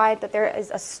identified that there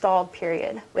is a stalled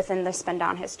period within the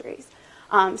spin-down histories.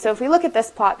 So if we look at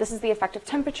this plot, this is the effective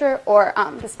temperature or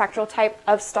the spectral type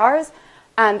of stars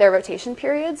and their rotation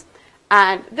periods.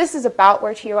 And this is about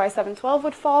where TOI 712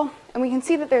 would fall. And we can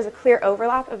see that there's a clear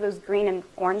overlap of those green and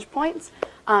orange points,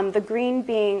 the green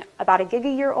being about a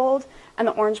giga-year old, and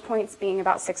the orange points being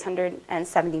about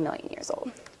 670 million years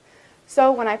old.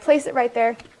 So when I place it right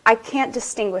there, I can't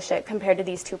distinguish it compared to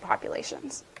these two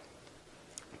populations.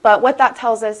 But what that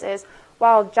tells us is,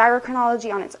 while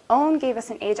gyrochronology on its own gave us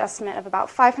an age estimate of about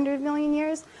 500 million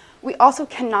years, we also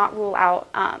cannot rule out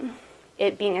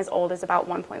it being as old as about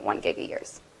 1.1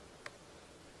 giga-years.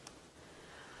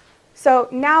 So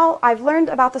now I've learned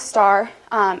about the star,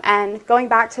 and going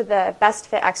back to the best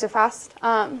fit exofast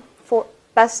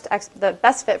the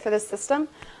best fit for this system,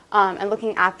 and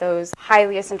looking at those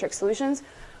highly eccentric solutions,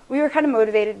 we were kind of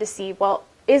motivated to see, well,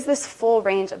 is this full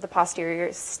range of the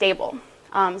posteriors stable?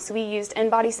 So we used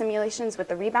in-body simulations with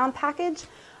the rebound package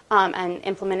and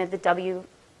implemented the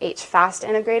WH-FAST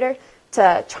integrator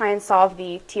to try and solve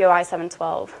the TOI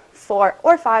 712 4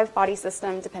 or 5 body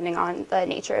system, depending on the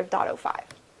nature of .05.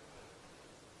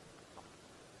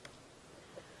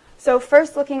 So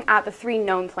first, looking at the 3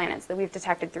 known planets that we've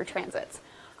detected through transits.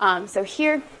 So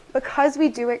here, because we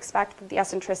do expect that the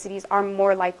eccentricities are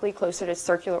more likely closer to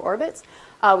circular orbits,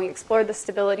 we explored the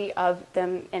stability of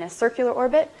them in a circular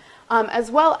orbit,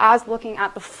 as well as looking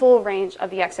at the full range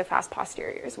of the exofast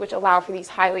posteriors, which allow for these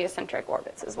highly eccentric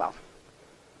orbits as well.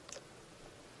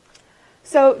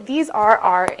 So these are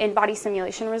our in-body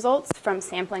simulation results from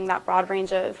sampling that broad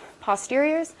range of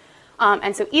posteriors.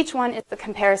 And so each one is the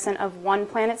comparison of one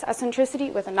planet's eccentricity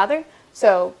with another.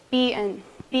 So B and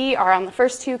B are on the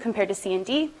first 2 compared to C and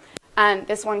D, and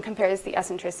this one compares the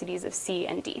eccentricities of C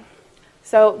and D.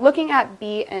 So looking at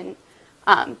B and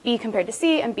B compared to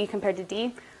C and B compared to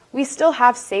D, we still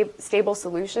have stable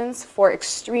solutions for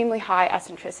extremely high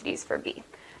eccentricities for B.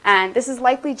 And this is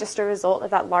likely just a result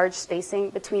of that large spacing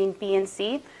between B and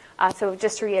C. So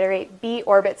just to reiterate, B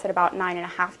orbits at about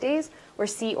 9.5 days, where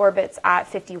C orbits at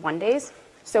 51 days.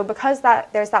 So because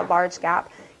there's that large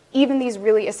gap, even these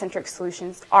really eccentric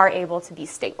solutions are able to be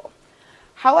stable.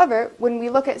 However, when we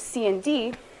look at C and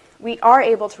D, we are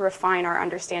able to refine our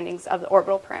understandings of the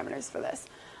orbital parameters for this.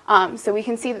 So we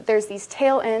can see that there's these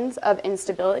tail ends of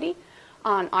instability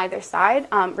on either side,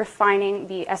 refining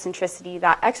the eccentricity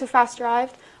that exofast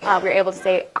derived. We're able to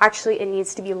say, actually, it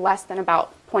needs to be less than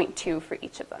about 0.2 for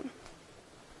each of them.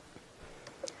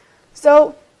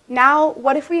 So now,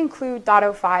 what if we include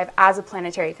 .05 as a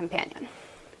planetary companion?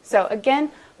 So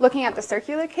again, looking at the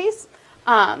circular case,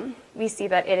 we see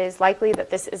that it is likely that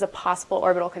this is a possible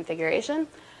orbital configuration.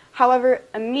 However,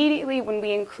 immediately when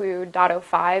we include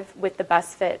 .05 with the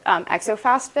best fit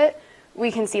exofast fit,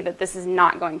 we can see that this is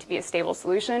not going to be a stable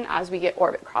solution as we get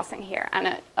orbit crossing here. And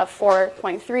a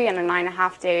 4.3 and a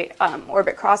 9.5 day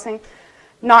orbit crossing,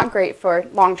 not great for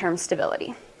long-term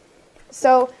stability.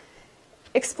 So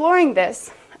exploring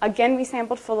this, again, we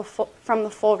sampled from the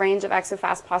full range of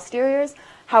exofast posteriors.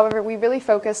 However, we really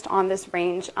focused on this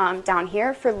range down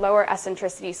here for lower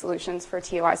eccentricity solutions for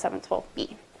TOI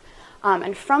 712b.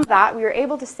 And from that, we were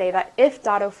able to say that if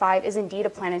 .05 is indeed a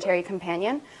planetary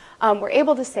companion, we're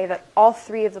able to say that all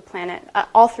three of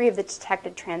the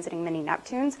detected transiting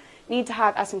mini-Neptunes need to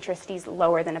have eccentricities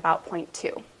lower than about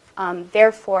 0.2.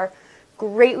 Therefore,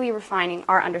 greatly refining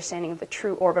our understanding of the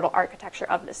true orbital architecture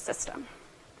of this system.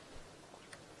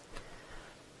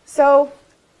 So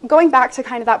going back to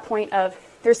kind of that point of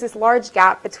there's this large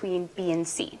gap between B and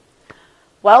C.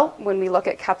 Well, when we look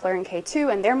at Kepler and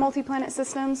K2 and their multi-planet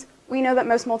systems, we know that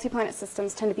most multi-planet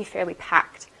systems tend to be fairly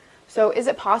packed. So is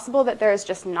it possible that there's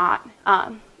just not,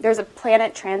 there's a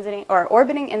planet transiting or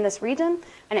orbiting in this region,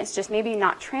 and it's just maybe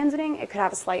not transiting? It could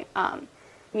have a slight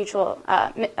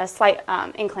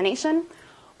inclination,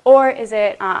 or is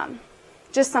it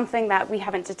just something that we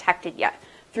haven't detected yet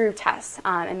through tests,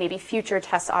 and maybe future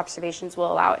test observations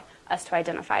will allow us to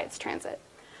identify its transit.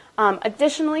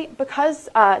 Additionally, because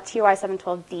TOI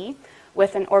 712d,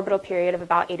 with an orbital period of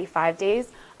about 85 days,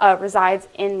 resides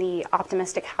in the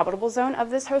optimistic habitable zone of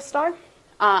this host star,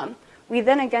 we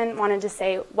then again wanted to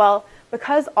say, well,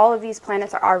 because all of these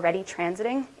planets are already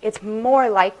transiting, it's more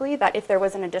likely that if there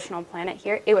was an additional planet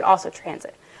here, it would also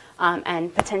transit.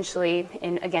 And potentially,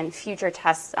 in, again, future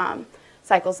test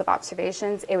cycles of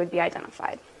observations, it would be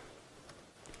identified.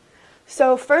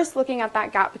 So first, looking at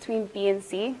that gap between B and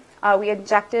C, we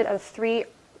injected a 3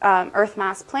 Earth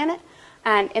mass planet.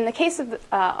 And in the case of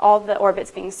all the orbits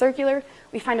being circular,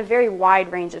 we find a very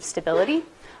wide range of stability.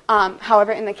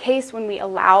 However, in the case when we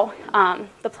allow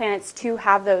the planets to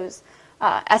have those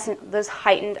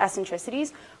heightened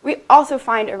eccentricities, we also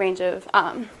find a range of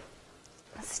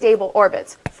stable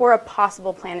orbits for a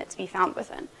possible planet to be found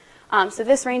within. So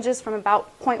this ranges from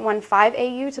about 0.15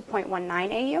 AU to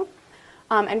 0.19 AU.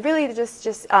 And really it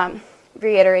just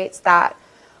reiterates that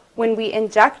when we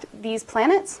inject these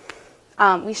planets,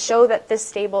 we show that this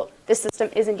system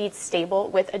is indeed stable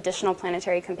with additional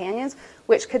planetary companions,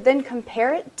 which could then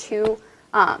compare it to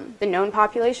the known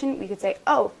population. We could say,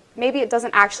 oh, maybe it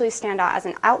doesn't actually stand out as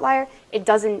an outlier. It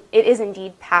is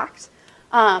indeed packed.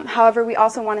 However, we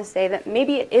also want to say that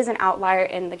maybe it is an outlier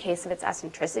in the case of its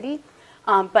eccentricity.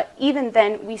 But even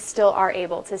then, we still are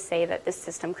able to say that this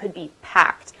system could be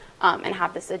packed and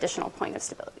have this additional point of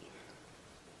stability.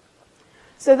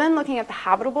 So then looking at the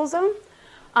habitable zone,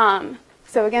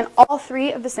 so again, all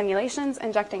 3 of the simulations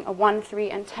injecting a 1,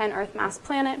 3, and 10 Earth mass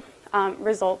planet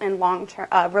result in long-term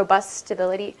robust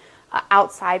stability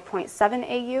outside 0.7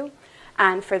 AU,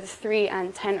 and for the 3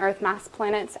 and 10 Earth mass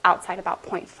planets outside about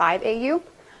 0.5 AU.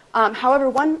 However,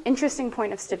 one interesting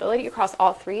point of stability across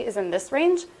all 3 is in this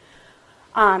range,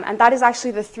 and that is actually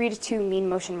the 3 to 2 mean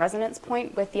motion resonance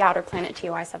point with the outer planet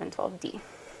TOI 712d.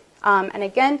 And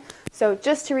again, so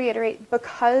just to reiterate,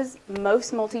 because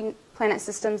most multi-planet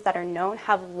systems that are known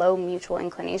have low mutual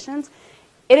inclinations,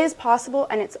 it is possible,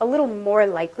 and it's a little more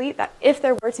likely, that if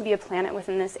there were to be a planet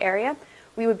within this area,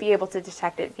 we would be able to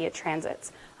detect it via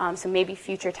transits. So maybe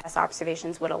future test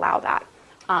observations would allow that.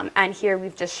 And here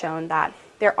we've just shown that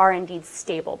there are indeed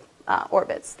stable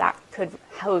orbits that could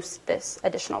host this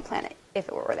additional planet if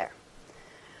it were there.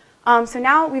 So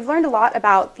now we've learned a lot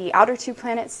about the outer 2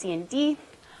 planets, C and D,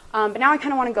 but now I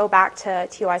kind of want to go back to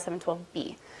TOI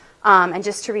 712b. And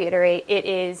just to reiterate, it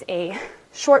is a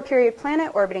short period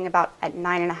planet orbiting about at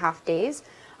 9.5 days.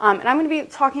 And I'm going to be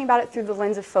talking about it through the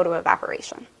lens of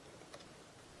photoevaporation.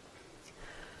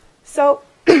 So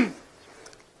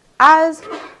as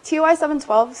TOI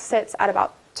 712 sits at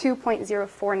about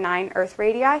 2.049 Earth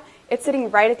radii, it's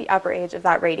sitting right at the upper edge of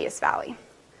that radius valley.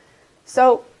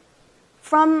 So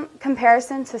from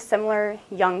comparison to similar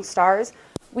young stars,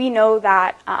 we know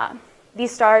that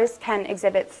these stars can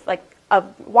exhibit like a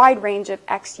wide range of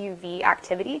XUV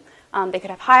activity. They could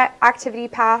have high activity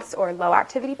paths or low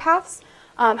activity paths.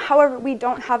 However, we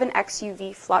don't have an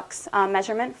XUV flux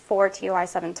measurement for TOI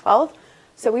 712,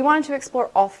 so we wanted to explore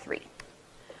all 3.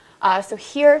 So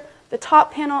here, the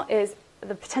top panel is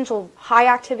the potential high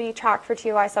activity track for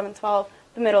TOI 712,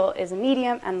 the middle is a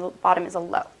medium, and the bottom is a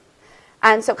low.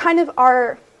 And so kind of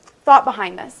our thought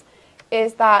behind this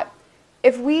is that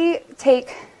if we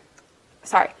take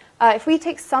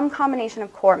some combination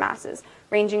of core masses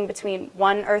ranging between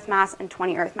 1 Earth mass and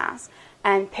 20 Earth mass,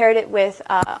 and paired it with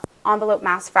envelope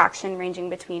mass fraction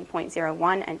ranging between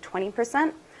 0.01 and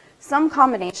 20%, some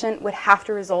combination would have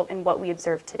to result in what we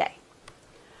observe today.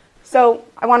 So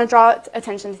I want to draw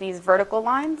attention to these vertical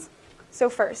lines.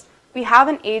 So first, we have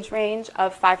an age range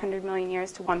of 500 million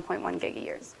years to 1.1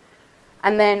 gigayears.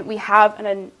 And then we have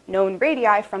a known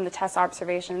radii from the test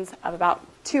observations of about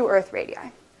 2 Earth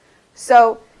radii.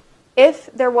 So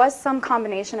if there was some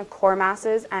combination of core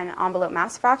masses and envelope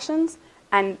mass fractions,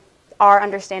 and our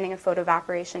understanding of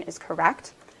photoevaporation is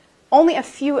correct, only a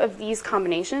few of these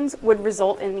combinations would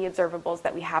result in the observables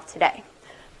that we have today,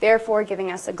 therefore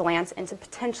giving us a glance into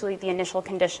potentially the initial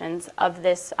conditions of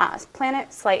this planet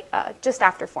just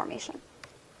after formation.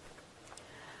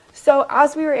 So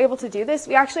as we were able to do this,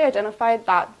 we actually identified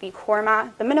that the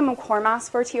minimum core mass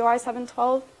for TOI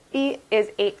 712b is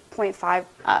 8.5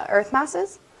 Earth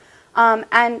masses.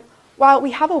 And while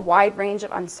we have a wide range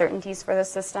of uncertainties for this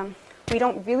system, we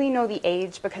don't really know the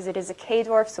age because it is a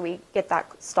K-dwarf, so we get that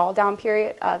stall down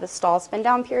period, the stall spin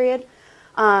down period.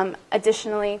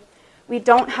 Additionally, we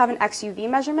don't have an XUV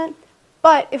measurement,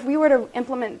 but if we were to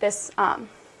implement this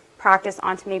practice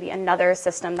onto maybe another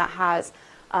system that has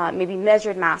maybe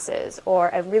measured masses or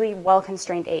a really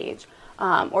well-constrained age,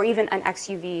 or even an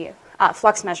XUV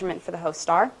flux measurement for the host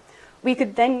star, we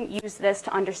could then use this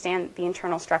to understand the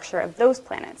internal structure of those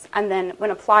planets. And then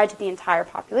when applied to the entire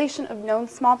population of known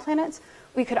small planets,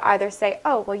 we could either say,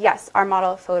 oh, well, yes, our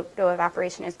model of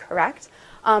photoevaporation is correct,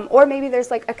 or maybe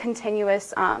there's like a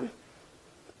continuous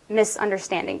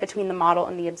misunderstanding between the model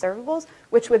and the observables,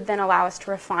 which would then allow us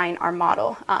to refine our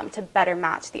model to better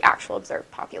match the actual observed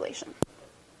population.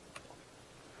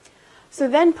 So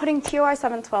then putting TOI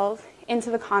 712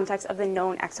 into the context of the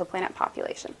known exoplanet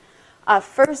population.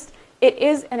 First, it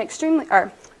is an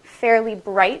fairly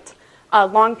bright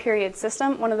long period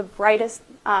system, one of the brightest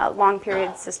long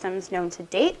period systems known to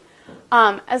date,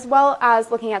 as well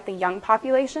as looking at the young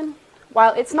population.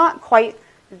 While it's not quite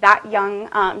that young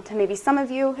to maybe some of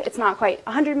you, it's not quite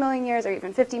 100 million years or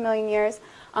even 50 million years.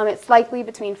 It's likely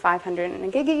between 500 and a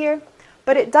gigayear,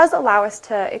 but it does allow us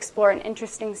to explore an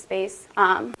interesting space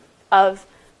of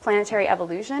planetary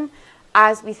evolution,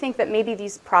 as we think that maybe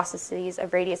these processes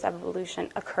of radius evolution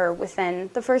occur within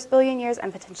the first billion years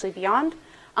and potentially beyond.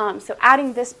 So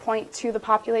adding this point to the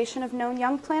population of known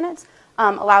young planets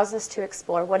allows us to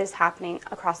explore what is happening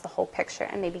across the whole picture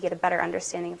and maybe get a better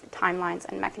understanding of the timelines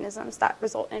and mechanisms that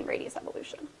result in radius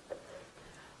evolution.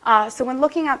 So when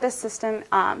looking at this system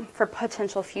for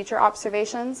potential future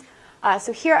observations,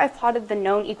 so here I've plotted the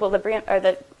known equilibrium, or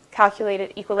the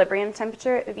calculated equilibrium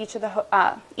temperature of each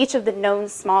of the known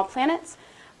small planets,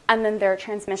 and then their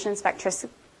transmission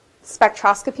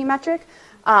spectroscopy metric,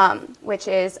 which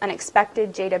is an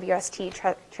expected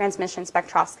JWST transmission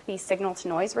spectroscopy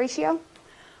signal-to-noise ratio.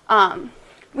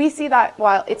 We see that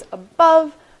while it's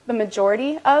above the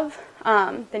majority of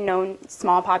the known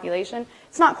small population,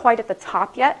 it's not quite at the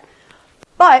top yet.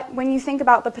 But when you think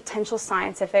about the potential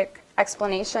scientific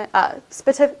explanation,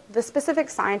 the specific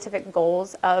scientific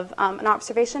goals of an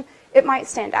observation, it might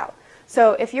stand out.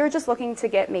 So if you're just looking to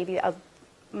get maybe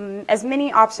as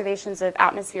many observations of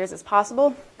atmospheres as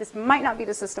possible, this might not be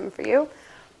the system for you.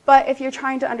 But if you're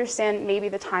trying to understand maybe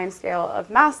the timescale of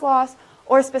mass loss,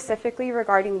 or specifically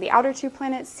regarding the outer two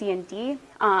planets, C and D,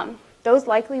 those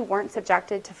likely weren't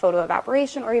subjected to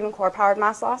photoevaporation or even core-powered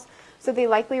mass loss, so they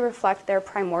likely reflect their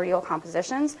primordial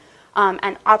compositions,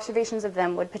 and observations of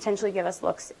them would potentially give us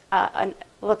a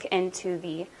look into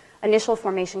the initial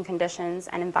formation conditions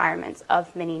and environments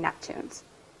of mini Neptunes.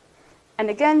 And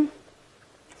again,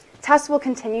 TESS will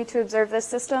continue to observe this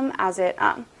system as it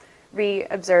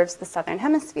re-observes the southern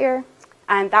hemisphere,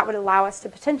 and that would allow us to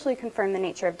potentially confirm the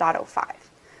nature of dot 05,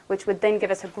 which would then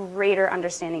give us a greater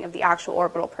understanding of the actual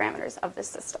orbital parameters of this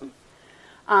system.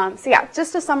 So yeah,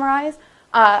 just to summarize,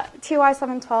 TOI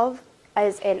 712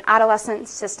 is an adolescent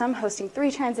system hosting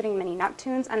 3 transiting mini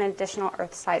Neptunes and an additional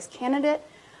Earth-sized candidate.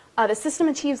 The system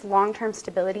achieves long-term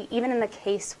stability, even in the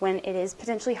case when it is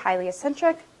potentially highly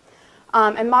eccentric.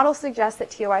 And models suggest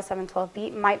that TOI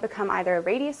 712b might become either a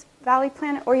radius valley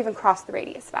planet or even cross the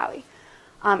radius valley.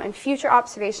 And future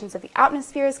observations of the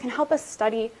atmospheres can help us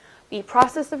study the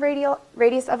process of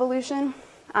radius evolution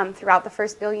throughout the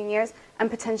first billion years, and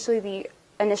potentially the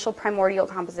initial primordial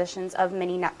compositions of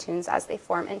mini Neptunes as they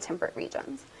form in temperate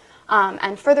regions.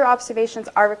 And further observations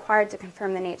are required to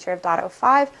confirm the nature of dot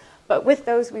 05, but with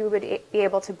those we would be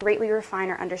able to greatly refine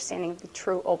our understanding of the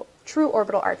true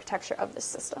orbital architecture of this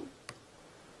system.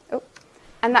 Oh,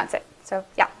 and that's it. So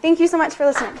yeah, thank you so much for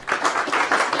listening.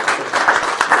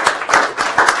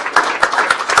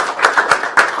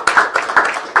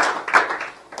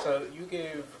 So you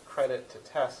gave credit to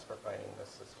TESS for finding this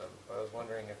system, but I was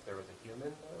wondering if there was a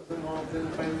human that was involved in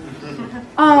finding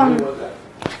Who was that?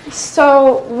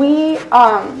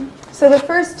 So the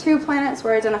first 2 planets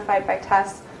were identified by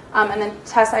TESS, and then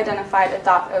TESS identified a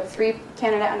dot 03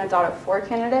 candidate and a dot 04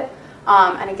 candidate.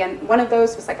 And again, one of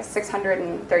those was like a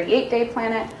 638-day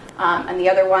planet, and the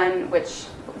other one,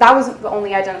 that was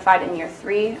only identified in year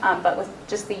 3, but with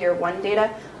just the year 1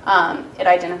 data, it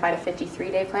identified a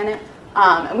 53-day planet.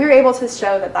 And we were able to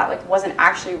show that wasn't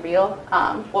actually real.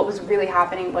 What was really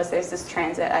happening was there's this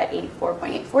transit at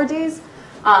 84.84 days,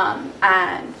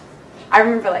 and I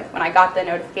remember when I got the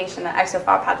notification that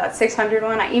ExoFop had that 600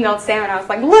 one, I emailed Sam and I was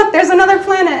like, look, there's another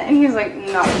planet. And he was like,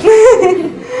 no,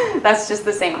 that's just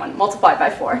the same one, multiplied by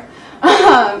 4.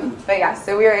 But yeah,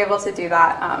 so we were able to do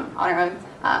that on our own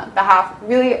behalf,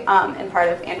 really in part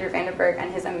of Andrew Vandenberg and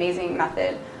his amazing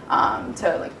method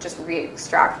to just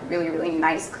re-extract really, really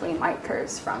nice, clean light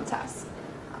curves from TESS.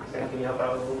 Sam, can you help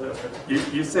out a little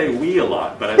bit? You say we a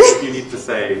lot, but I think you need to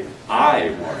say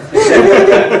I more.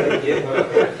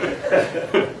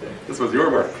 This was your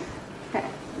work. Okay,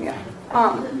 yeah.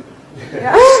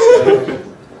 Yeah.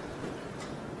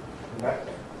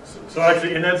 So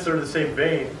actually, in that sort of the same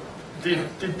vein, did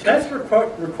TESS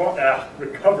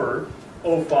recover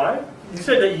 05? You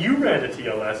said that you ran a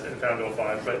TLS and found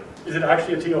 05, but is it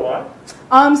actually a TOI?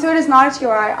 So it is not a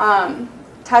TOI.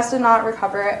 TESS did not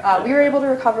recover it. We were able to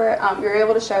recover it. We were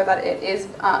able to show that it is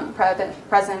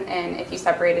present in if you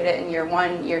separated it in year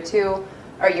 1, year 2,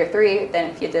 or year 3, then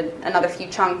if you did another few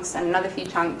chunks and another few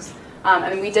chunks. I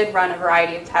mean, we did run a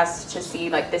variety of tests to see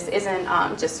this isn't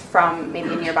just from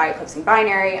maybe a nearby eclipsing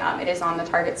binary. It is on the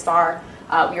target star.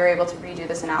 We were able to redo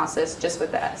this analysis just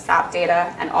with the SAP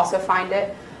data and also find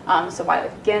it. So while,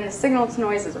 again, the signal to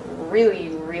noise is really,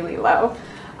 really low.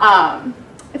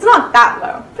 It's not that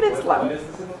low, but it's low. What is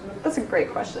the signal to noise? That's a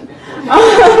great question.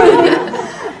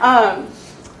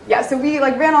 Yeah, so we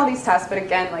ran all these tests, but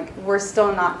again, we're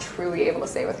still not truly able to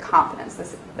say with confidence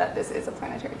that this is a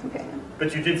planetary companion.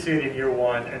 But you did see it in year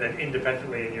 1 and then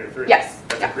independently in year 3. Yes.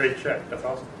 That's a great check. That's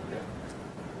awesome.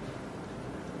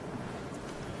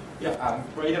 Yeah,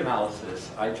 great analysis.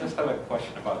 I just have a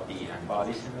question about the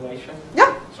N-body simulation.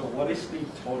 Yeah. So what is the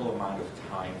total amount of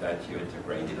time that you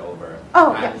integrated over?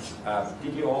 Oh, and, yes.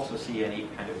 Did you also see any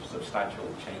kind of substantial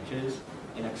changes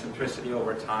in eccentricity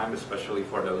over time, especially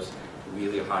for those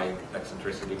really high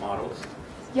eccentricity models?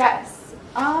 Yes.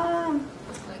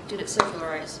 Did it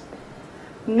circularize?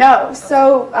 No.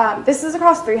 So this is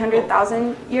across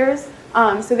 300,000 years.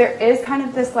 So there is kind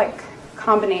of this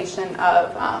combination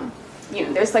of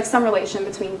there's like some relation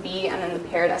between B and then the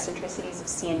paired eccentricities of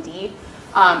C and D.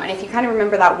 And if you kind of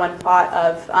remember that one plot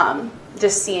of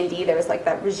just C and D, there was like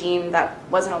that regime that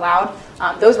wasn't allowed.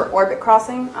 Those were orbit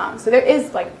crossing. So there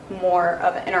is like more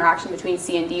of an interaction between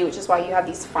C and D, which is why you have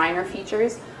these finer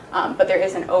features. But there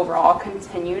is an overall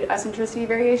continued eccentricity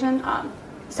variation.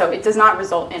 So it does not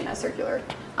result in a circular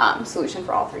solution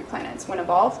for all 3 planets when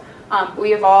evolved.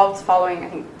 We evolved following, I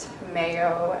think,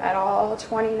 Mayo et al.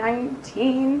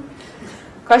 2019,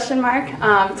 question mark,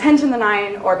 10 to the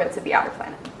 9 orbits of the outer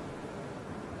planet.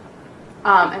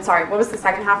 And sorry, what was the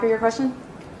second half of your question?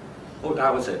 Oh,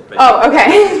 that was it. Oh,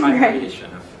 okay. Time Okay.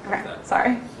 variation of Okay, that.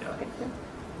 sorry.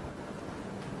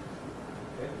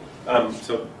 Yeah.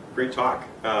 So great talk.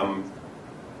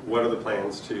 What are the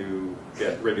plans to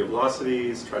get radial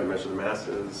velocities, try to measure the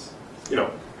masses?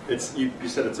 It's you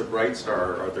said it's a bright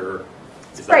star.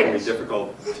 Is that going to be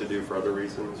difficult to do for other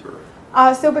reasons?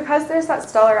 Or? So because there's that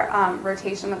stellar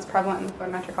rotation that's prevalent in the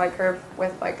photometric light curve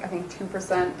with like I think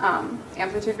 2%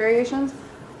 amplitude variations,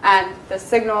 and the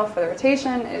signal for the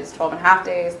rotation is 12.5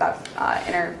 days, that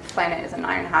inner planet is a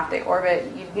 9.5-day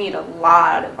orbit, you'd need a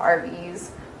lot of RVs.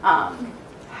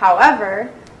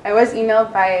 However, I was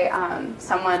emailed by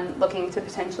someone looking to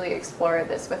potentially explore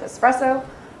this with espresso.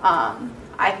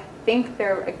 I think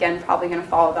they're, again, probably going to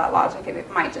follow that logic. It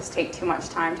might just take too much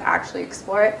time to actually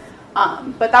explore it.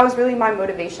 But that was really my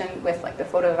motivation with like the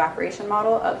photo evaporation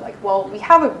model of like, well, we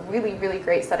have a really, really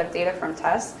great set of data from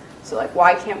tests. So like,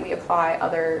 why can't we apply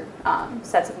other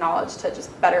sets of knowledge to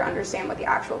just better understand what the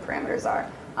actual parameters are?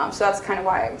 So that's kind of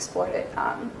why I explored it,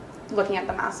 looking at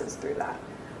the masses through that.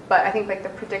 But I think like the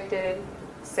predicted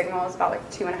signal is about like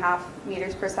 2.5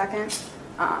 meters per second.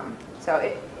 So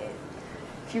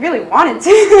if you really wanted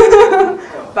to,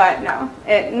 but no,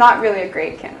 not really a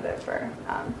great candidate for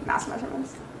mass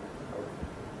measurements.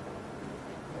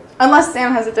 Unless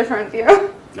Sam has a different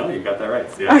view. No, you got that right.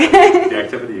 It's the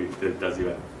activity that does you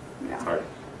in. Yeah. It's hard.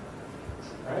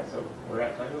 All right, so we're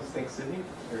at finals. Thanks, Sydney.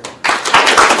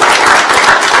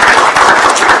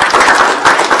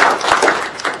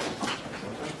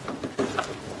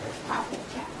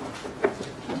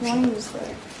 You want to use the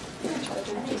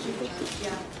charger?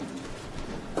 Yeah.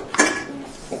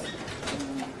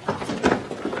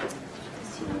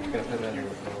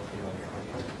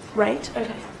 Right?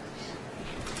 Okay.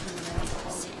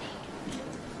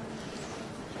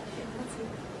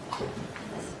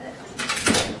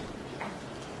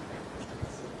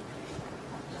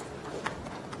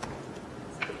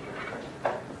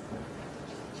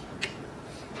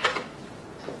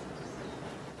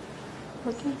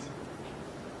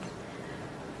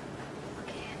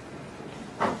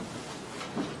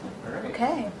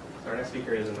 Okay. So our next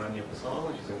speaker is Ananya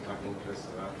Pasal. She's going to be talking to us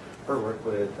about her work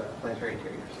with planetary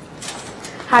interiors.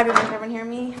 Hi everyone, can everyone hear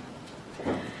me?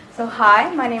 So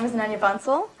hi, my name is Nanya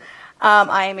Bansal.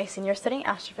 I am a senior studying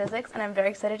astrophysics, and I'm very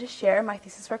excited to share my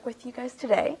thesis work with you guys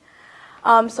today.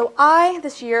 So I,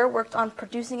 this year, worked on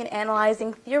producing and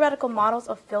analyzing theoretical models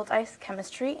of field ice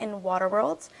chemistry in water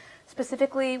worlds,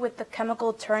 specifically with the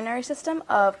chemical ternary system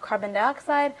of carbon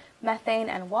dioxide, methane,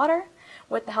 and water,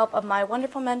 with the help of my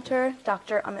wonderful mentor,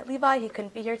 Dr. Amit Levi. He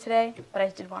couldn't be here today, but I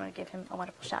did want to give him a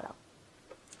wonderful shout out.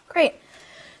 Great.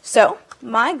 So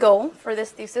my goal for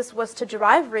this thesis was to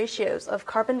derive ratios of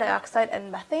carbon dioxide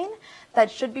and methane that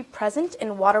should be present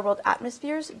in water world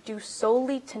atmospheres due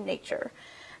solely to nature.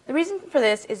 The reason for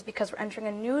this is because we're entering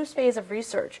a new phase of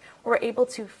research where we're able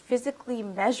to physically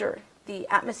measure the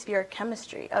atmospheric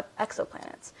chemistry of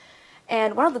exoplanets.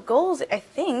 And one of the goals, I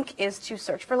think, is to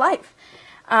search for life.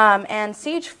 And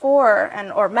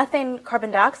CH4 or methane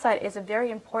carbon dioxide is a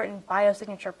very important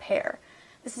biosignature pair.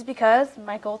 This is because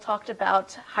Michael talked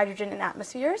about hydrogen in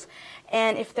atmospheres,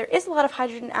 and if there is a lot of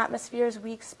hydrogen in atmospheres,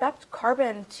 we expect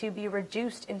carbon to be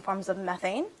reduced in forms of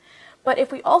methane. But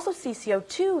if we also see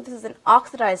CO2, this is an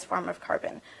oxidized form of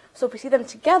carbon. So if we see them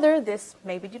together, this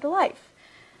may be due to life.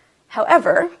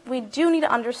 However, we do need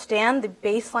to understand the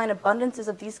baseline abundances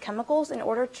of these chemicals in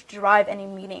order to derive any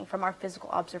meaning from our physical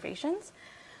observations.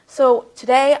 So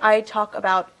today I talk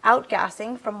about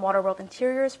outgassing from water world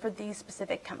interiors for these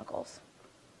specific chemicals.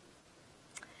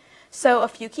 So a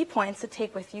few key points to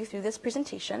take with you through this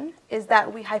presentation is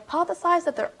that we hypothesize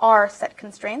that there are set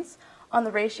constraints on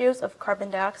the ratios of carbon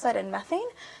dioxide and methane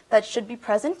that should be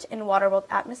present in water world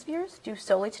atmospheres due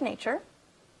solely to nature.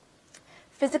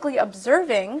 Physically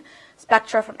observing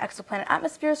spectra from exoplanet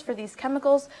atmospheres for these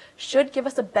chemicals should give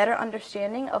us a better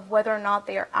understanding of whether or not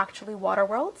they are actually water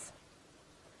worlds.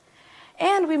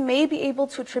 And we may be able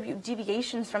to attribute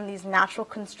deviations from these natural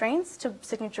constraints to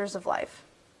signatures of life.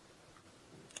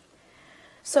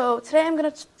 So today I'm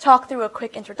going to talk through a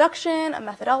quick introduction, a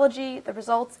methodology, the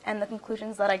results, and the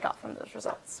conclusions that I got from those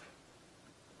results.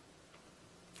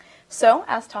 So,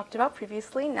 as talked about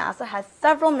previously, NASA has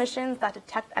several missions that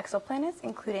detect exoplanets,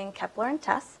 including Kepler and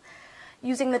TESS.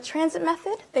 Using the transit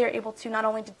method, they are able to not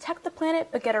only detect the planet,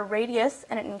 but get a radius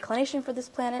and an inclination for this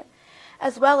planet,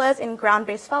 as well as in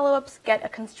ground-based follow-ups, get a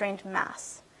constrained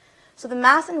mass. So the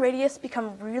mass and radius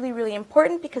become really, really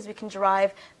important because we can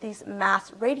derive these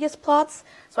mass-radius plots.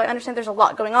 So I understand there's a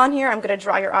lot going on here. I'm going to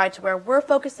draw your eye to where we're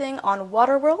focusing on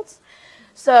water worlds.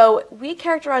 So we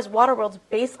characterize water worlds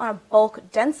based on a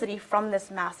bulk density from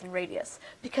this mass and radius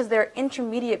because they're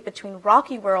intermediate between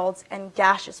rocky worlds and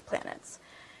gaseous planets.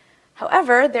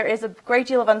 However, there is a great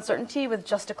deal of uncertainty with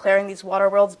just declaring these water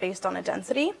worlds based on a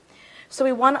density. So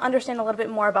we want to understand a little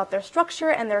bit more about their structure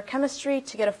and their chemistry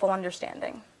to get a full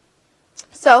understanding.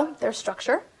 So, their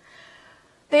structure.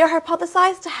 They are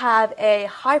hypothesized to have a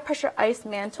high-pressure ice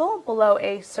mantle below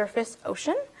a surface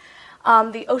ocean.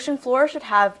 The ocean floor should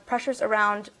have pressures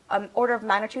around an order of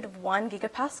magnitude of 1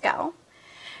 gigapascal.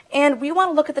 And we want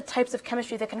to look at the types of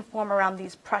chemistry that can form around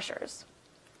these pressures.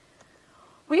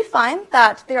 We find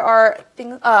that there are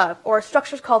things, or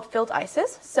structures called filled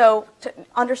ices. So to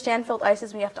understand filled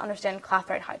ices, we have to understand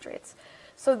clathrite hydrates.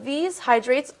 So these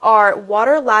hydrates are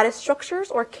water lattice structures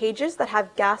or cages that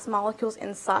have gas molecules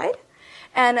inside.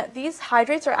 And these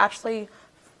hydrates are actually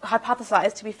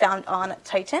hypothesized to be found on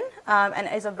Titan and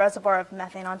is a reservoir of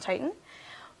methane on Titan.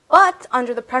 But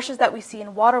under the pressures that we see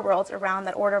in water worlds around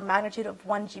that order of magnitude of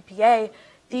 1 GPa,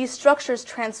 these structures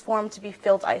transform to be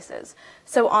filled ices.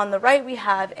 So on the right, we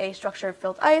have a structure of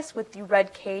filled ice with the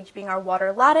red cage being our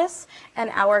water lattice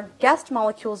and our guest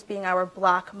molecules being our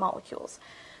black molecules.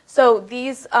 So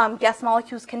these guest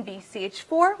molecules can be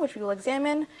CH4, which we will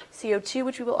examine, CO2,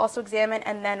 which we will also examine,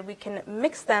 and then we can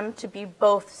mix them to be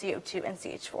both CO2 and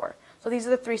CH4. So these are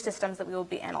the three systems that we will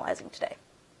be analyzing today.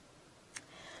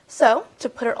 So, to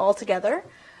put it all together,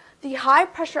 the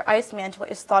high-pressure ice mantle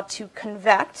is thought to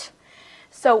convect.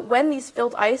 So when these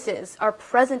filled ices are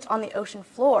present on the ocean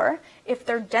floor, if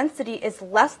their density is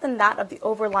less than that of the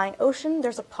overlying ocean,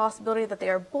 there's a possibility that they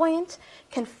are buoyant,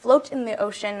 can float in the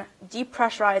ocean,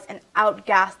 depressurize, and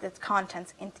outgas its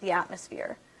contents into the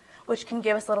atmosphere, which can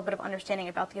give us a little bit of understanding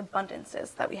about the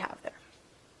abundances that we have there.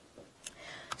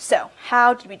 So,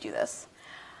 how did we do this?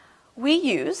 We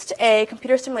used a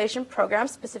computer simulation program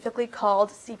specifically called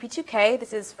CP2K.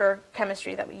 This is for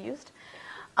chemistry that we used.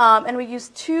 And we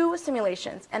used two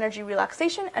simulations, energy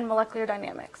relaxation and molecular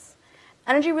dynamics.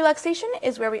 Energy relaxation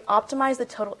is where we optimize the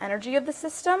total energy of the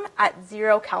system at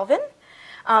 0 Kelvin.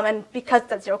 And because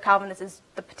it's at 0 Kelvin, this is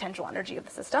the potential energy of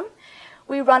the system.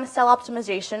 We run cell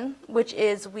optimization, which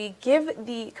is we give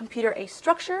the computer a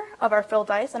structure of our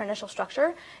filled ice, an initial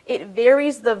structure. It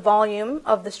varies the volume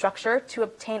of the structure to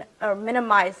obtain or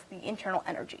minimize the internal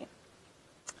energy.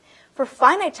 For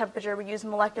finite temperature, we use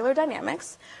molecular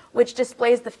dynamics, which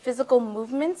displays the physical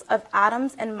movements of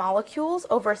atoms and molecules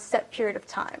over a set period of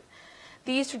time.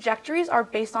 These trajectories are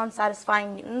based on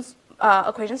satisfying Newton's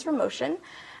equations for motion,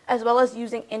 as well as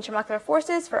using intermolecular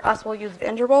forces. For us, we'll use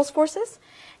van der Waals forces.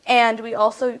 And we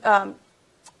also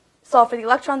solve for the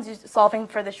electrons, solving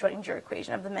for the Schrodinger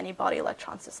equation of the many-body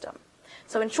electron system.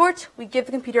 So in short, we give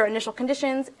the computer initial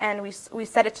conditions, and we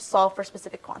set it to solve for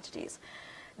specific quantities.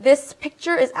 This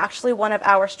picture is actually one of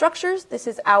our structures. This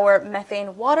is our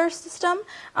methane water system.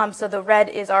 So the red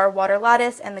is our water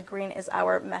lattice, and the green is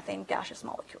our methane gaseous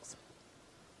molecules.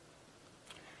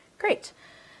 Great.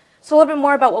 So a little bit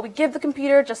more about what we give the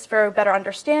computer, just for a better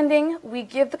understanding. We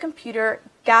give the computer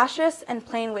gaseous and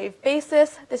plane wave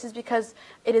basis. This is because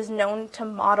it is known to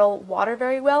model water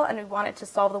very well, and we want it to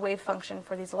solve the wave function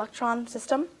for these electron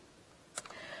system.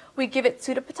 We give it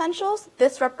pseudopotentials.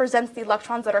 This represents the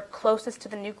electrons that are closest to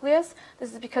the nucleus.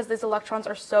 This is because these electrons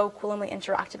are so covalently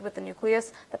interacted with the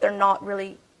nucleus that they're not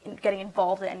really getting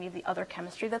involved in any of the other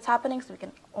chemistry that's happening, so we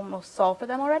can almost solve for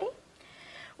them already.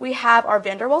 We have our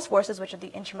van der Waals forces, which are the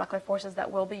intermolecular forces that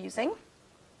we'll be using.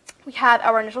 We have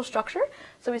our initial structure.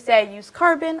 So we say I use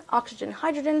carbon, oxygen,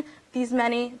 hydrogen, these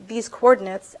many, these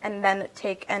coordinates, and then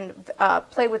take and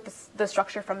play with the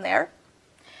structure from there.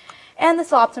 And the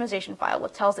cell optimization file,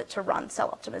 which tells it to run cell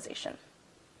optimization.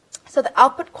 So the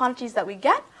output quantities that we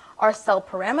get are cell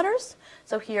parameters.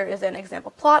 So here is an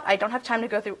example plot. I don't have time to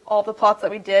go through all the plots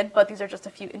that we did, but these are just a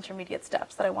few intermediate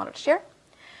steps that I wanted to share.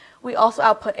 We also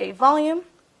output a volume.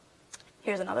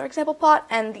 Here's another example plot,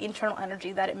 and the internal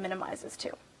energy that it minimizes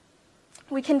to.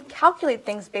 We can calculate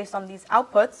things based on these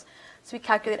outputs. So we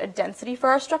calculate a density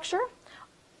for our structure,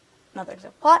 another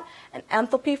example plot, an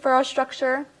enthalpy for our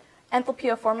structure,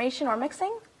 enthalpy of formation or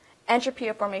mixing, entropy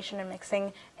of formation and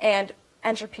mixing, and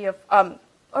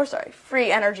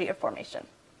free energy of formation.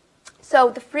 So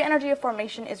the free energy of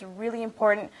formation is really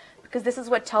important because this is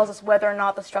what tells us whether or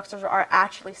not the structures are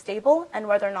actually stable and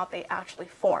whether or not they actually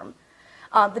form.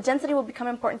 The density will become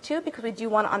important too because we do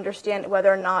want to understand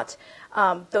whether or not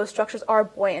those structures are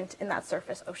buoyant in that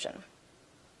surface ocean.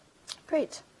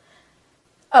 Great.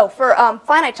 Oh, for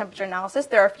finite temperature analysis,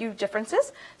 there are a few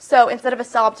differences. So instead of a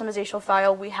cell optimization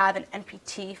file, we have an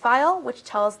NPT file, which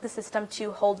tells the system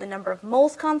to hold the number of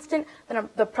moles constant,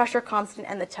 the pressure constant,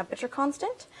 and the temperature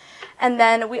constant. And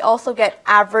then we also get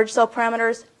average cell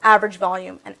parameters, average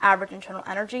volume, and average internal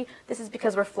energy. This is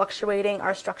because we're fluctuating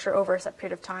our structure over a set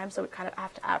period of time, so we kind of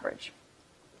have to average.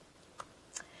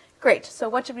 Great, so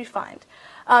what did we find?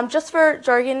 Just for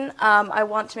jargon, I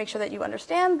want to make sure that you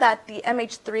understand that the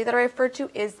MH3 that I referred to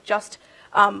is just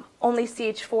only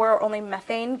CH4 or only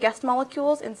methane guest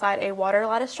molecules inside a water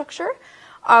lattice structure.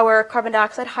 Our carbon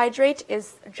dioxide hydrate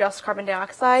is just carbon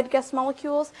dioxide guest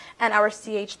molecules, and our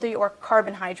CH3 or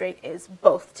carbon hydrate is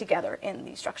both together in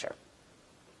the structure.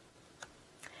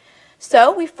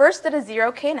 So we first did a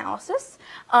 0K analysis,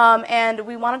 and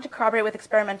we wanted to corroborate with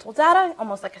experimental data,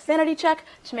 almost like a sanity check,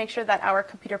 to make sure that our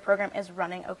computer program is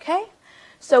running okay.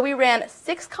 So we ran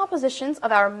 6 compositions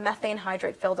of our methane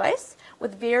hydrate filled ice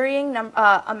with varying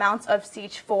amounts of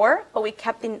CH4, but we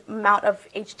kept the amount of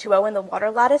H2O in the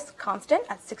water lattice constant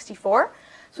at 64.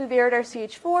 So we varied our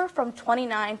CH4 from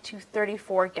 29 to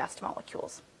 34 guest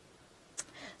molecules.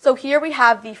 So here we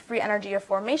have the free energy of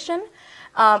formation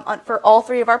for all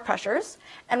 3 of our pressures,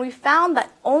 and we found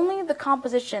that only the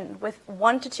composition with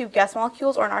 1 to 2 guest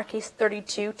molecules, or in our case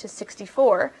 32 to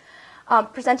 64,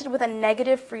 presented with a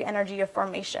negative free energy of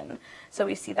formation. So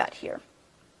we see that here.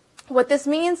 What this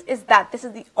means is that this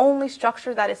is the only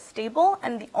structure that is stable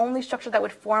and the only structure that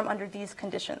would form under these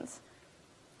conditions.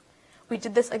 We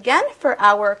did this again for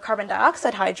our carbon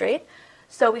dioxide hydrate.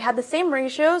 So we had the same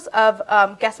ratios of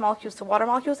gas molecules to water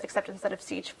molecules, except instead of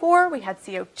CH4, we had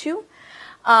CO2.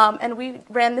 And we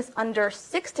ran this under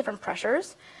 6 different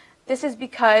pressures. This is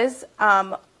because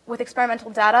with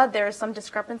experimental data, there is some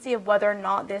discrepancy of whether or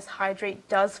not this hydrate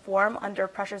does form under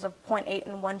pressures of 0.8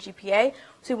 and 1 GPa.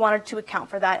 So we wanted to account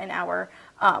for that in our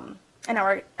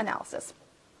analysis.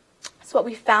 So what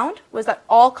we found was that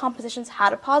all compositions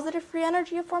had a positive free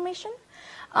energy of formation,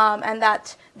 and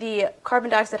that the carbon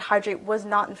dioxide hydrate was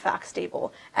not in fact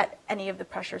stable at any of the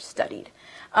pressures studied.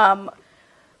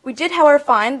 We did, however,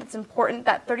 find it's important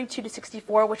that 32 to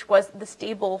 64, which was the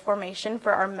stable formation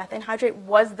for our methane hydrate,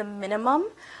 was the minimum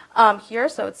here,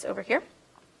 so it's over here.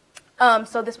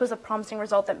 So this was a promising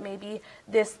result that maybe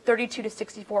this 32 to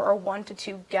 64 or 1 to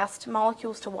 2 guest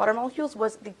molecules to water molecules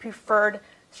was the preferred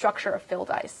structure of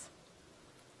filled ice.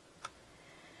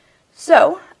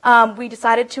 So we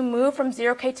decided to move from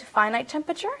 0K to finite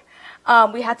temperature.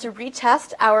 We had to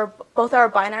retest both our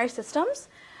binary systems.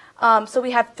 So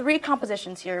we have 3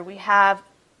 compositions here. We have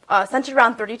centered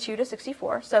around 32 to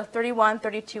 64, so 31,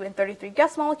 32, and 33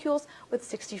 gas molecules with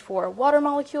 64 water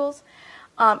molecules.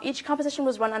 Each composition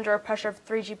was run under a pressure of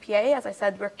 3 GPa. As I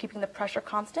said, we're keeping the pressure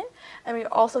constant, and we're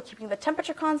also keeping the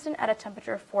temperature constant at a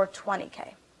temperature of 420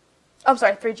 K. I'm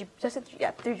sorry, 3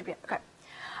 GPa, okay.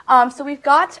 So we've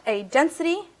got a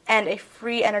density and a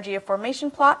free energy of formation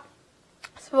plot.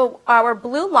 So our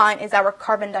blue line is our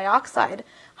carbon dioxide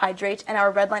hydrate, and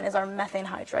our red line is our methane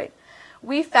hydrate.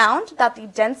 We found that the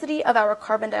density of our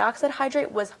carbon dioxide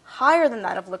hydrate was higher than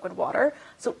that of liquid water,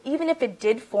 so even if it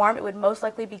did form, it would most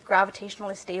likely be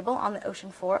gravitationally stable on the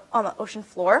ocean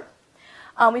floor.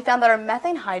 We found that our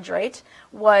methane hydrate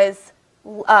was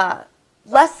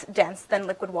less dense than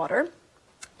liquid water,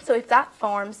 so if that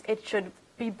forms, it should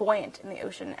be buoyant in the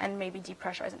ocean and maybe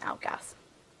depressurize and outgas.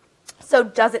 So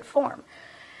does it form?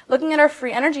 Looking at our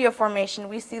free energy of formation,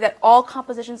 we see that all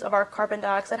compositions of our carbon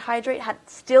dioxide hydrate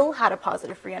still had a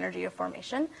positive free energy of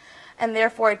formation, and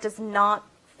therefore it does not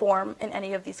form in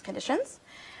any of these conditions.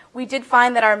 We did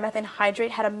find that our methane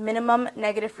hydrate had a minimum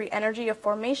negative free energy of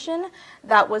formation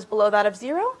that was below that of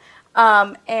 0,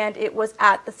 and it was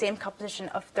at the same composition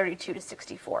of 32 to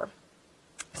 64.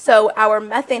 So our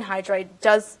methane hydrate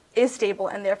is stable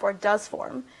and therefore does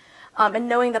form. And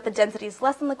knowing that the density is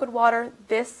less than liquid water,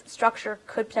 this structure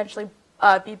could potentially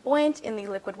be buoyant in the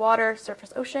liquid water,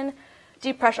 surface ocean,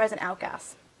 depressurize and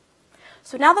outgas.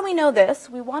 So now that we know this,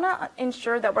 we want to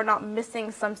ensure that we're not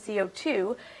missing some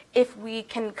CO2 if we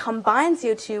can combine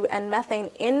CO2 and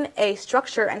methane in a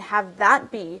structure and have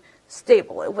that be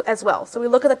stable as well. So we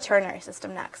look at the ternary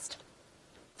system next.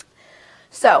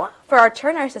 So for our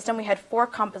ternary system, we had 4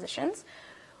 compositions.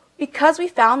 Because we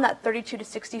found that 32 to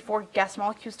 64 gas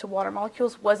molecules to water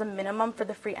molecules was a minimum for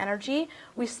the free energy,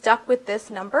 we stuck with this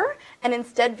number and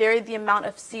instead varied the amount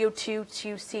of CO2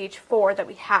 to CH4 that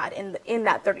we had in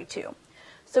that 32.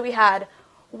 So we had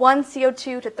 1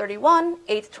 CO2 to 31,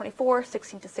 8 to 24,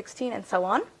 16 to 16, and so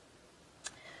on.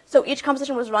 So each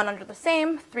composition was run under the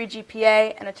same 3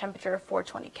 GPa and a temperature of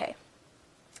 420 K.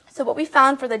 So what we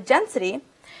found for the density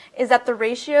is that the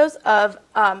ratios of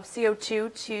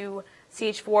CO2 to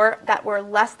CH4 that were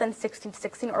less than 16 to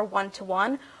 16 or 1 to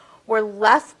 1 were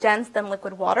less dense than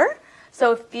liquid water.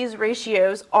 So if these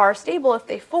ratios are stable, if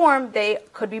they form, they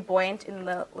could be buoyant in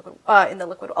the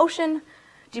liquid ocean,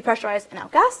 depressurized and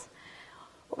outgas.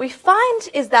 What we find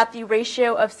is that the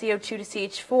ratio of CO2 to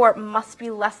CH4 must be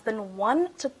less than 1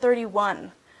 to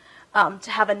 31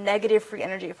 to have a negative free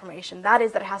energy information. That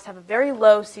is, that it has to have a very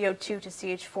low CO2 to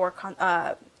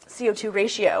CH4 CO2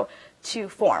 ratio to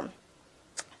form.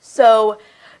 So,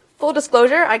 full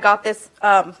disclosure, I got this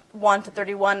 1 to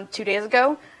 31 2 days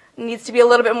ago. It needs to be a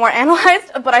little bit more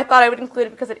analyzed, but I thought I would include it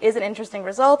because it is an interesting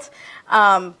result,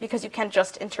 because you can't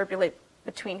just interpolate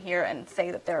between here and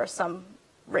say that there are some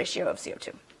ratio of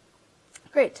CO2.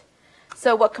 Great.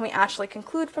 So what can we actually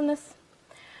conclude from this?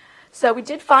 So we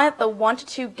did find that the 1 to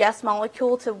 2 gas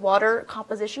molecule to water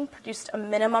composition produced a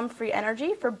minimum free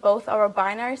energy for both our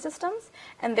binary systems,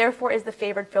 and therefore is the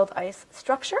favored filled ice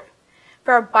structure.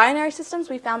 For our binary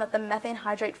systems, we found that the methane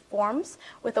hydrate forms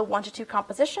with a 1 to 2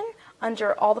 composition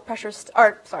under all the pressures,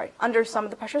 under some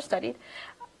of the pressures studied.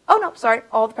 All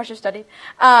the pressures studied,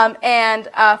 and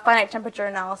finite temperature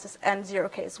analysis and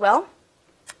 0K as well.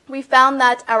 We found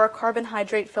that our carbon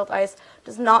hydrate filled ice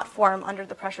does not form under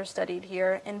the pressure studied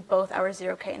here in both our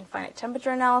 0K and finite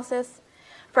temperature analysis.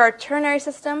 For our ternary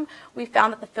system, we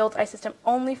found that the filled ice system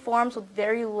only forms with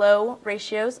very low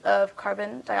ratios of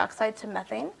carbon dioxide to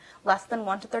methane, less than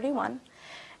 1 to 31.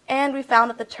 And we found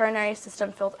that the ternary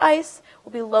system filled ice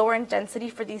will be lower in density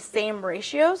for these same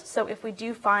ratios. So if we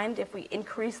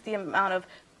increase the amount of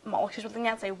molecules we're looking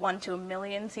at, say 1 to a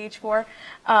million CH4,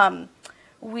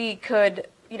 we could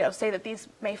say that these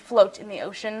may float in the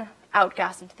ocean,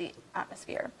 outgas into the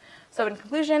atmosphere. So in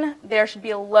conclusion, there should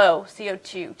be a low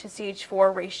CO2 to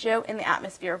CH4 ratio in the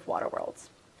atmosphere of water worlds.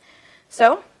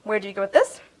 So where do you go with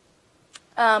this?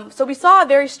 So we saw a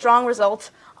very strong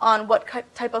result on what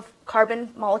type of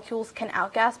carbon molecules can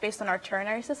outgas based on our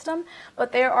ternary system,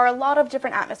 but there are a lot of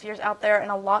different atmospheres out there and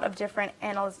a lot of different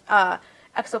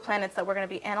exoplanets that we're going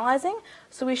to be analyzing.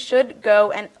 So we should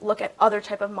go and look at other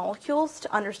type of molecules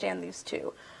to understand these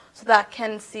too. So that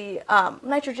can see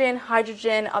nitrogen,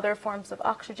 hydrogen, other forms of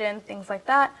oxygen, things like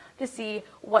that, to see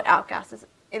what outgases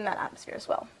in that atmosphere as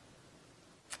well.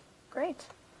 Great.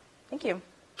 Thank you.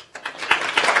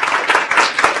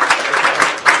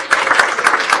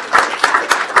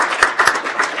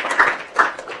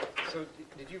 So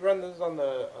did you run those on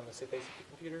the Thesis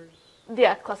computers?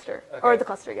 Yeah, cluster. Okay. Or the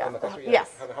cluster, yeah. On the cluster, yeah.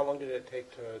 Yes. How long did it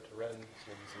take to run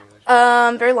some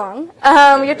simulations? Very long.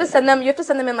 You have to send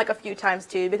them in like a few times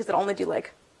too, because it'll only do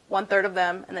like 1/3 of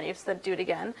them, and then you have to do it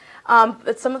again.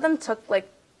 But some of them took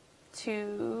like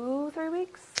 2-3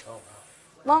 weeks. Oh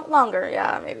wow. Longer,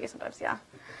 yeah, maybe sometimes, yeah.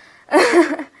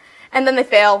 And then they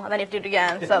fail, and then you have to do it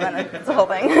again. So then it's the whole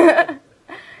thing.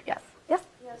 Yes. Yes.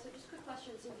 Yeah. So just a quick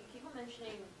question. So you keep on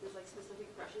mentioning there's like specific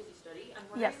pressures you study.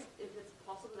 I'm Yes. wondering if it's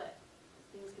possible that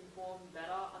things can form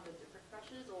better under different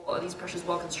pressures, or are these pressures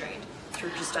well constrained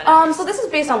through just dynamics? So this is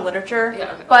based on literature,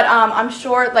 Yeah, okay. but I'm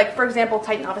sure, like for example,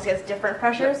 Titan obviously has different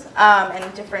pressures,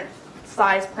 and different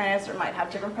size planets might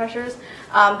have different pressures.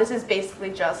 This is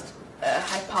basically just a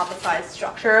hypothesized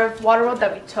structure of water world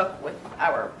that we took with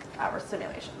our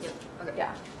simulations. Yep. Okay.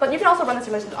 Yeah, but you can also run the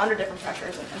simulations under different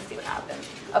pressures and see what happens.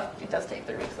 It does take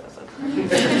 3 weeks though. So.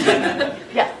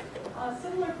 Yeah.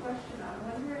 Similar question. I'm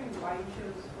wondering why you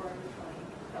chose 420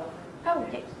 Kelvin. Oh,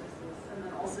 okay. And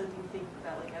then also, do you think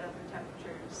that like at other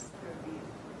temperatures there would be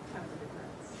tons of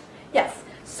difference? Yes.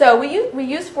 So we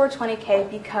use 420K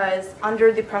because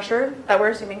under the pressure that we're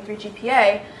assuming 3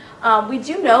 GPa, we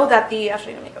do know that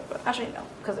actually no,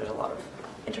 because there's a lot of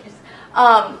intricacies.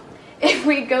 If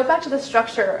we go back to the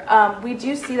structure, we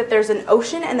do see that there's an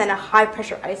ocean and then a high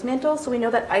pressure ice mantle. So we know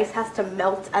that ice has to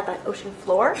melt at that ocean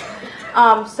floor.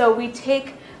 So we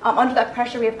take, under that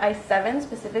pressure, we have ice 7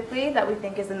 specifically that we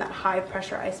think is in that high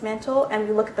pressure ice mantle. And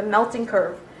we look at the melting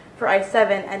curve for ice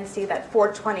 7 and see that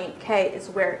 420K is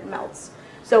where it melts.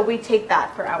 So we take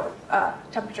that for our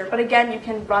temperature. But again, you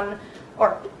can run,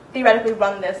 or theoretically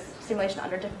run this simulation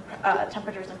under different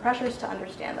temperatures and pressures to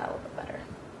understand that a little bit better.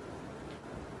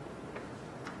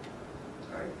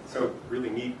 So really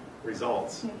neat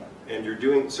results. And you're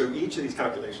doing, so each of these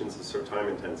calculations is so time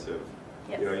intensive.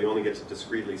 Yes. You know, you only get to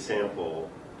discretely sample.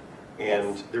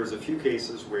 And Yes. there was a few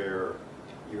cases where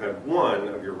you had one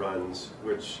of your runs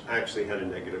which actually had a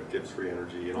negative Gibbs free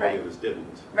energy and all Right. the others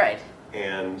didn't. Right.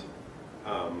 And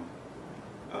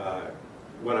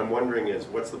what I'm wondering is,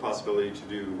 what's the possibility to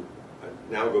do,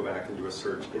 now go back and do a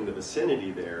search in the vicinity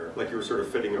there, like you were sort of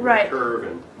fitting over Right. a curve,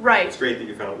 and Right. it's great that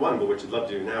you found one, but what you'd love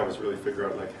to do now is really figure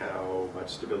out like how much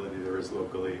stability there is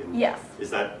locally. And Yes. is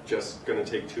that just going to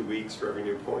take 2 weeks for every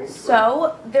new point?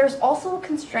 So there's also a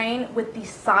constraint with the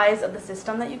size of the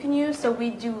system that you can use. So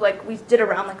we did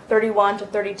around like 31 to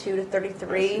 32 to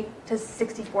 33 to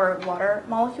 64 water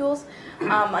molecules.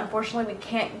 Unfortunately, we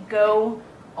can't go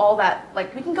all that,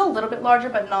 like we can go a little bit larger,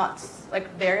 but not like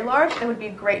very large. It would be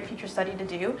a great future study to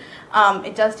do.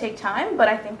 It does take time, but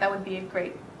I think that would be a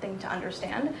great thing to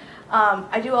understand.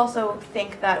 I do also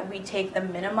think that we take the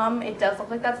minimum. It does look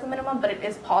like that's the minimum, but it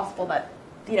is possible that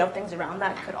things around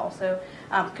that could also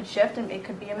could shift and it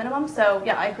could be a minimum. So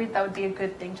yeah, I agree that would be a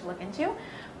good thing to look into.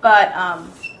 But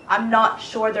I'm not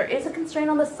sure there is a constraint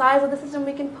on the size of the system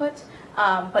we can put.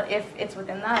 But if it's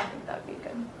within that, I think that would be a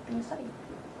good thing to study.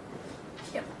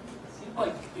 Yep. It seemed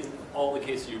like in all the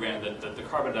cases you ran that the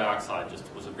carbon dioxide just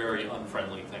was a very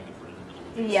unfriendly thing to put in the middle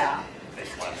of these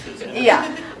base lapses.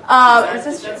 Yeah.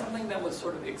 Is that something that was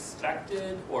sort of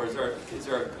expected, or is there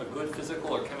a good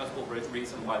physical or chemical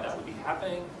reason why that would be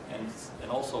happening?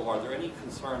 And also, are there any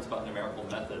concerns about numerical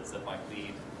methods that might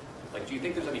lead, like, do you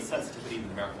think there's any sensitivity in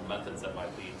numerical methods that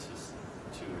might lead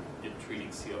to it treating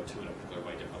CO2 in a particular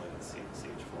way differently than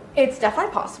CH4? It's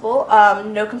definitely possible.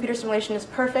 No computer simulation is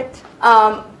perfect.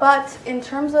 But in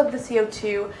terms of the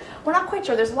CO2, we're not quite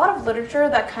sure. There's a lot of literature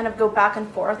that kind of go back and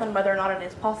forth on whether or not it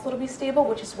is possible to be stable,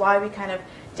 which is why we kind of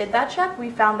did that check.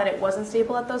 We found that it wasn't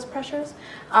stable at those pressures.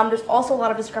 There's also a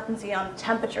lot of discrepancy on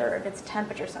temperature, if it's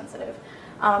temperature sensitive.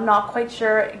 I'm not quite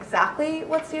sure exactly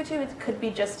what CO2, it could be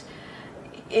just,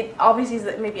 it obviously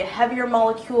is maybe a heavier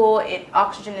molecule.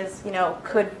 Oxygen is,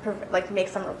 could make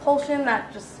some repulsion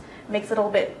that just makes it a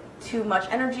little bit too much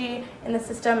energy in the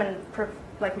system and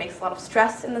makes a lot of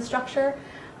stress in the structure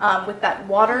with that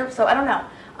water. So I don't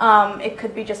know. It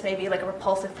could be just maybe like a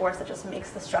repulsive force that just makes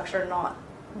the structure not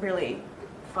really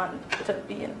fun to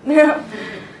be in. Yeah.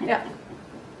 Yeah.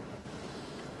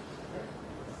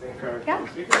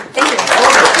 Thank you.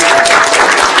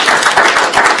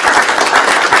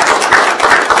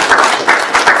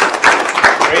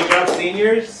 Great job,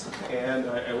 seniors, and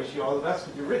I wish you all the best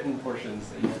with your written portions.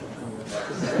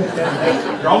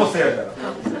 You're almost there, though.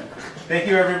 Thank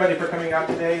you, everybody, for coming out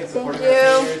today and supporting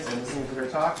our seniors and listening to their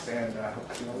talks, and hope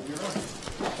to see all of you around.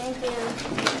 Thank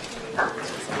you.